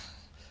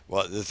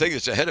 Well, the thing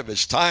that's ahead of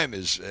its time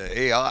is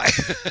AI.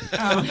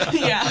 Oh,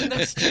 yeah,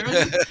 that's true.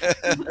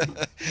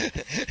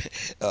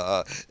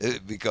 uh,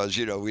 because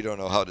we don't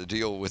know how to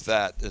deal with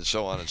that and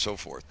so on and so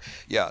forth.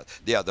 Yeah,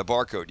 the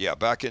barcode. Yeah,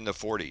 back in the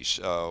 40s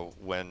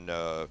when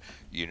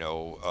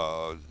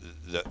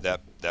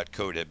that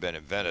code had been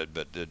invented,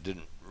 but it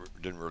didn't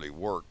really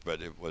work,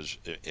 but it was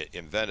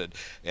invented.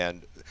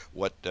 And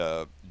what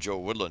Joe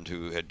Woodland,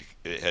 who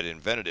had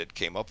invented it,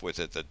 came up with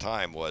at the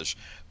time was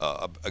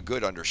a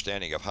good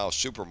understanding of how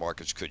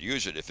supermarkets could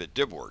use it if it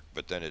did work,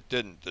 but then it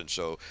didn't, and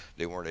so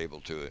they weren't able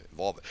to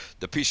involve it.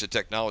 The piece of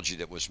technology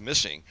that was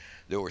missing,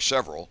 there were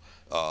several.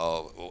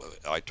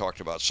 I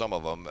talked about some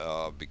of them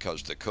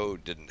because the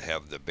code didn't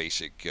have the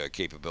basic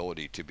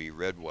capability to be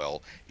read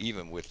well,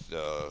 even with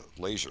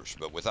lasers.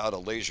 But without a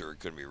laser, it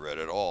couldn't be read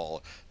at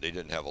all. They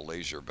didn't have a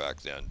laser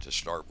back then to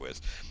start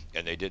with,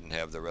 and they didn't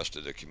have the rest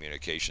of the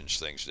communications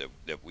things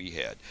that we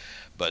had.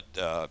 But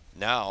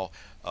now,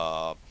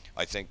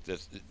 I think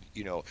that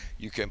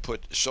you can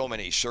put so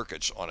many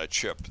circuits on a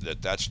chip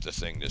that's the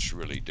thing that's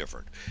really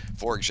different.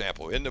 For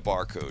example, in the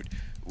barcode,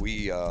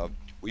 we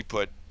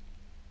put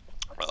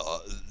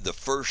the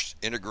first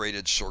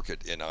integrated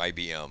circuit in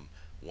IBM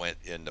went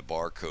in the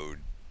barcode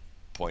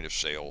point of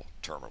sale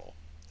terminal.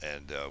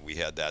 And we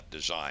had that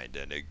designed,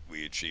 and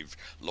we achieved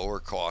lower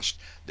cost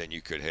than you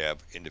could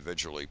have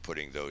individually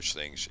putting those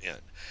things in.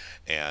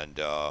 And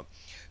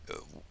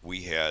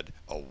we had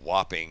a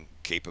whopping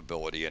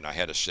capability, and I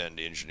had to send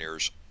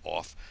engineers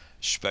off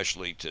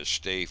especially to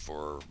stay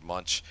for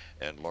months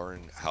and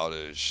learn how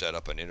to set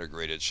up an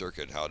integrated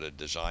circuit, how to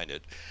design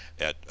it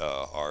at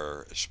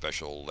our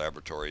special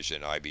laboratories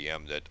in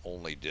IBM that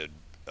only did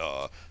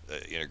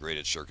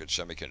integrated circuit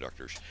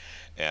semiconductors.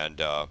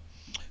 And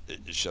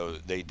so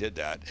they did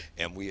that,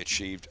 and we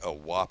achieved a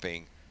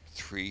whopping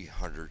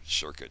 300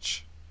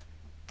 circuits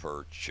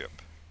per chip.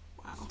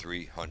 Wow.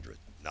 300,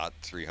 not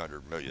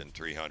 300 million,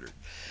 300.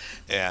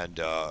 And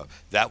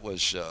that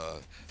was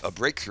a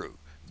breakthrough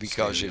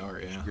because it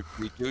yeah.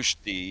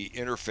 reduced the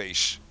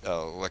interface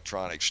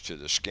electronics to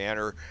the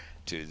scanner,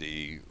 to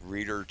the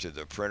reader, to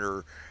the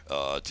printer,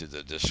 to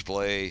the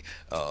display,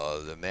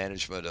 the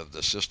management of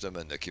the system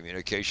and the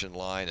communication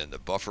line and the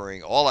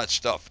buffering, all that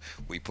stuff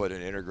we put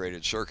in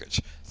integrated circuits,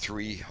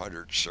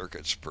 300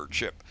 circuits per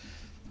chip.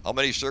 How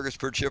many circuits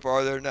per chip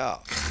are there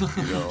now?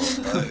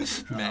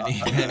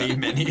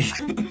 Many.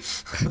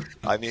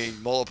 I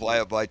mean,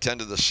 multiply it by 10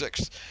 to the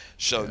sixth.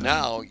 So Yeah.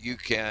 now you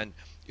can,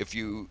 if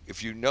you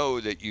know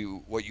that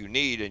what you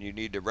need and you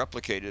need to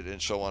replicate it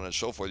and so on and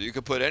so forth, you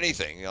can put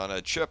anything on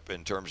a chip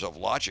in terms of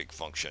logic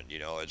function.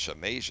 It's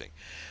amazing,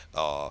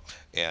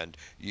 and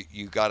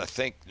you got to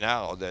think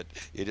now that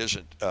it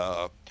isn't.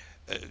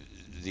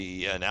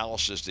 The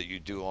analysis that you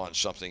do on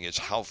something is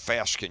how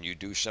fast can you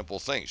do simple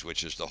things,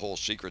 which is the whole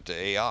secret to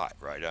AI,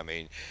 right? I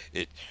mean,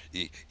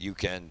 you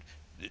can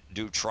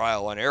do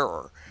trial and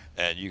error,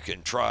 and you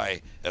can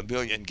try a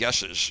million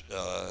guesses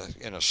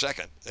in a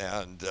second,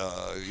 and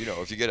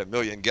if you get a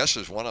million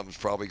guesses, one of them's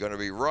probably going to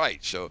be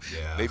right. So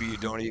Yeah. maybe you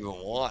don't even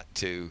want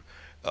to,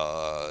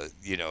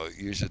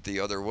 use it the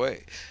other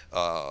way.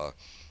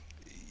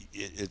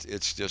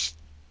 It's just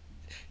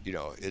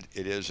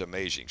it is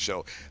amazing.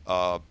 So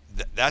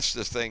that's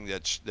the thing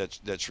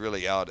that's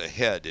really out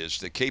ahead is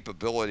the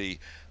capability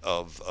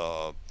of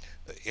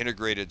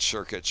integrated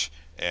circuits,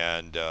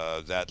 and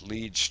that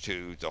leads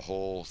to the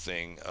whole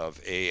thing of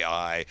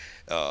AI.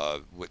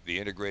 With the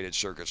integrated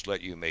circuits,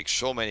 let you make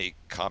so many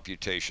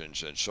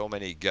computations and so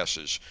many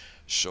guesses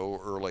so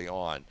early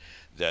on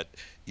that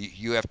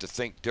you have to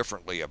think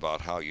differently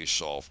about how you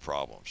solve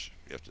problems.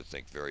 You have to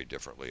think very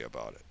differently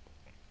about it.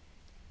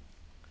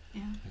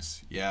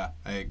 Yeah,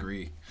 I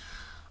agree.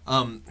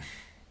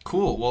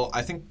 Cool. Well,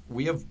 I think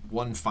we have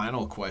one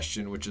final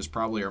question, which is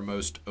probably our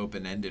most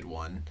open-ended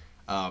one,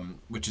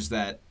 which is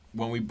that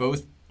when we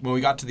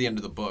got to the end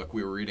of the book,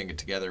 we were reading it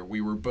together.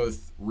 We were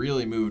both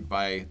really moved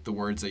by the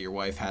words that your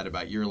wife had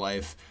about your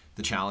life,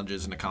 the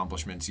challenges and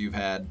accomplishments you've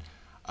had.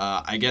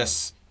 I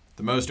guess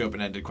the most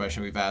open-ended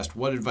question we've asked: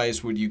 what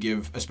advice would you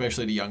give,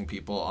 especially to young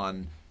people,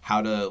 on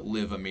how to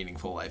live a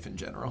meaningful life in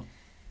general?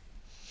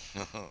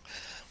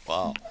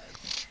 Wow.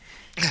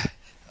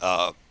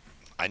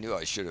 I knew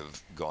I should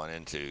have gone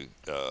into,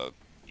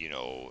 you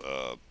know,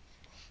 uh,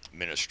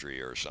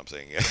 ministry or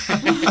something.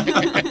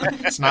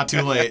 It's not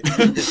too late.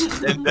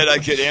 And then I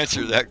could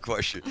answer that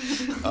question.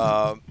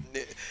 Um,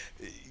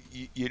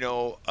 you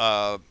know,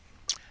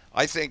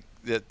 I think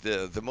that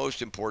the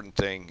most important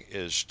thing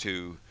is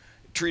to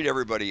treat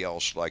everybody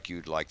else like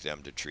you'd like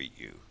them to treat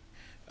you.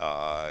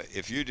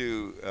 If you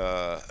do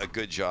a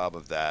good job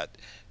of that,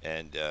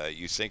 and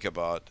you think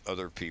about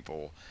other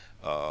people,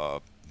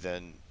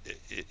 then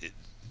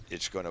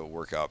it's going to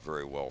work out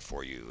very well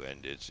for you,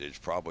 and it's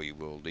probably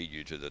will lead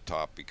you to the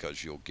top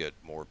because you'll get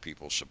more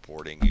people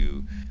supporting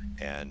you,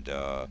 and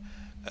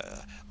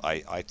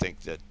I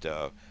think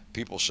that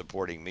people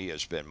supporting me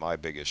has been my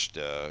biggest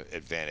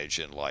advantage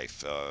in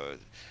life.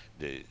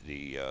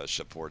 The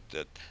support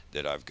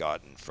that I've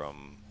gotten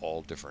from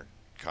all different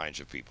kinds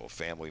of people,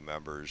 family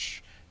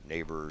members,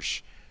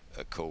 neighbors,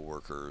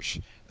 co-workers,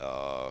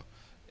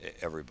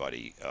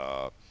 everybody.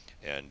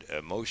 And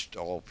most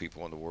all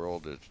people in the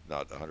world, it's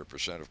not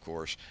 100% of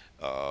course,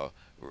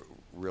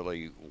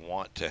 really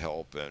want to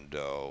help and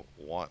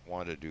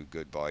want to do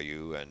good by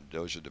you, and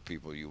those are the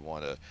people you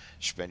want to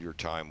spend your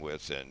time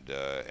with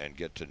and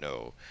get to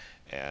know.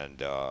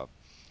 And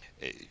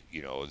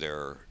you know,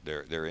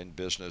 they're in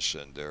business,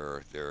 and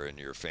they're in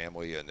your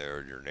family, and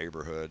they're in your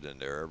neighborhood, and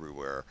they're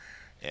everywhere.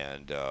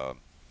 And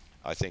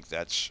I think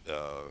that's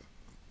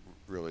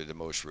really the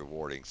most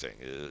rewarding thing.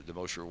 The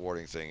most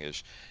rewarding thing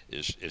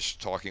is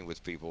talking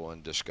with people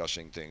and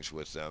discussing things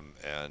with them,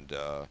 and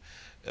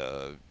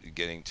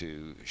getting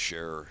to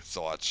share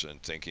thoughts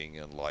and thinking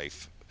in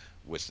life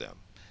with them.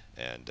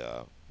 And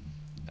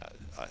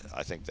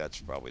I think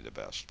that's probably the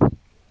best.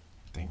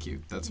 Thank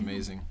you. That's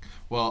amazing.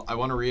 Well, I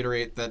want to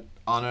reiterate that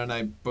Anna and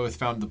I both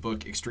found the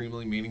book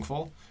extremely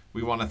meaningful.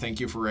 We want to thank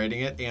you for writing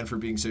it and for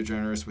being so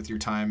generous with your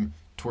time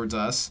towards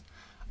us.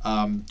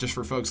 Just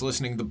for folks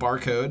listening, The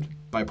Barcode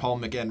by Paul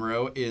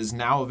McEnroe is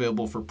now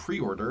available for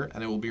pre-order,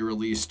 and it will be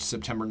released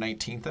September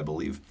 19th, I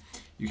believe.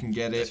 You can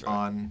get it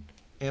on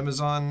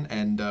Amazon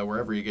and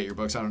wherever you get your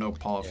books. I don't know,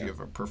 Paul, if you have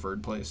a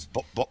preferred place.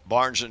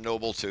 Barnes and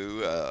Noble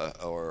too,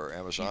 or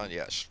Amazon,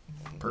 yes.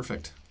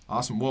 Perfect.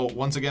 Awesome. Well,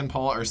 once again,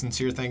 Paul, our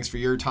sincere thanks for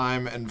your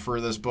time and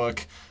for this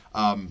book.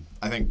 I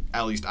think,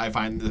 at least I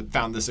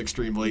found this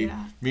extremely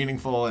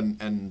meaningful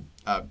and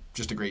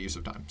just a great use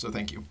of time. So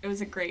thank you. It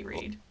was a great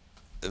read.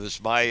 It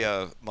was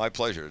my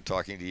pleasure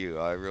talking to you.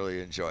 I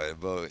really enjoy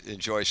it.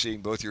 Enjoy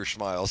seeing both your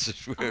smiles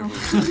as we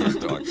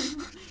start talking.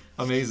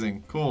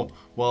 Amazing. Cool.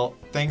 Well,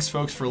 thanks,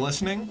 folks, for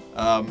listening.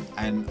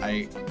 And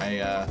I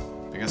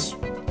guess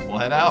we'll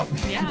head out.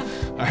 Yeah.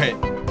 All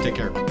right. Take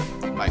care.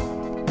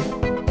 Bye.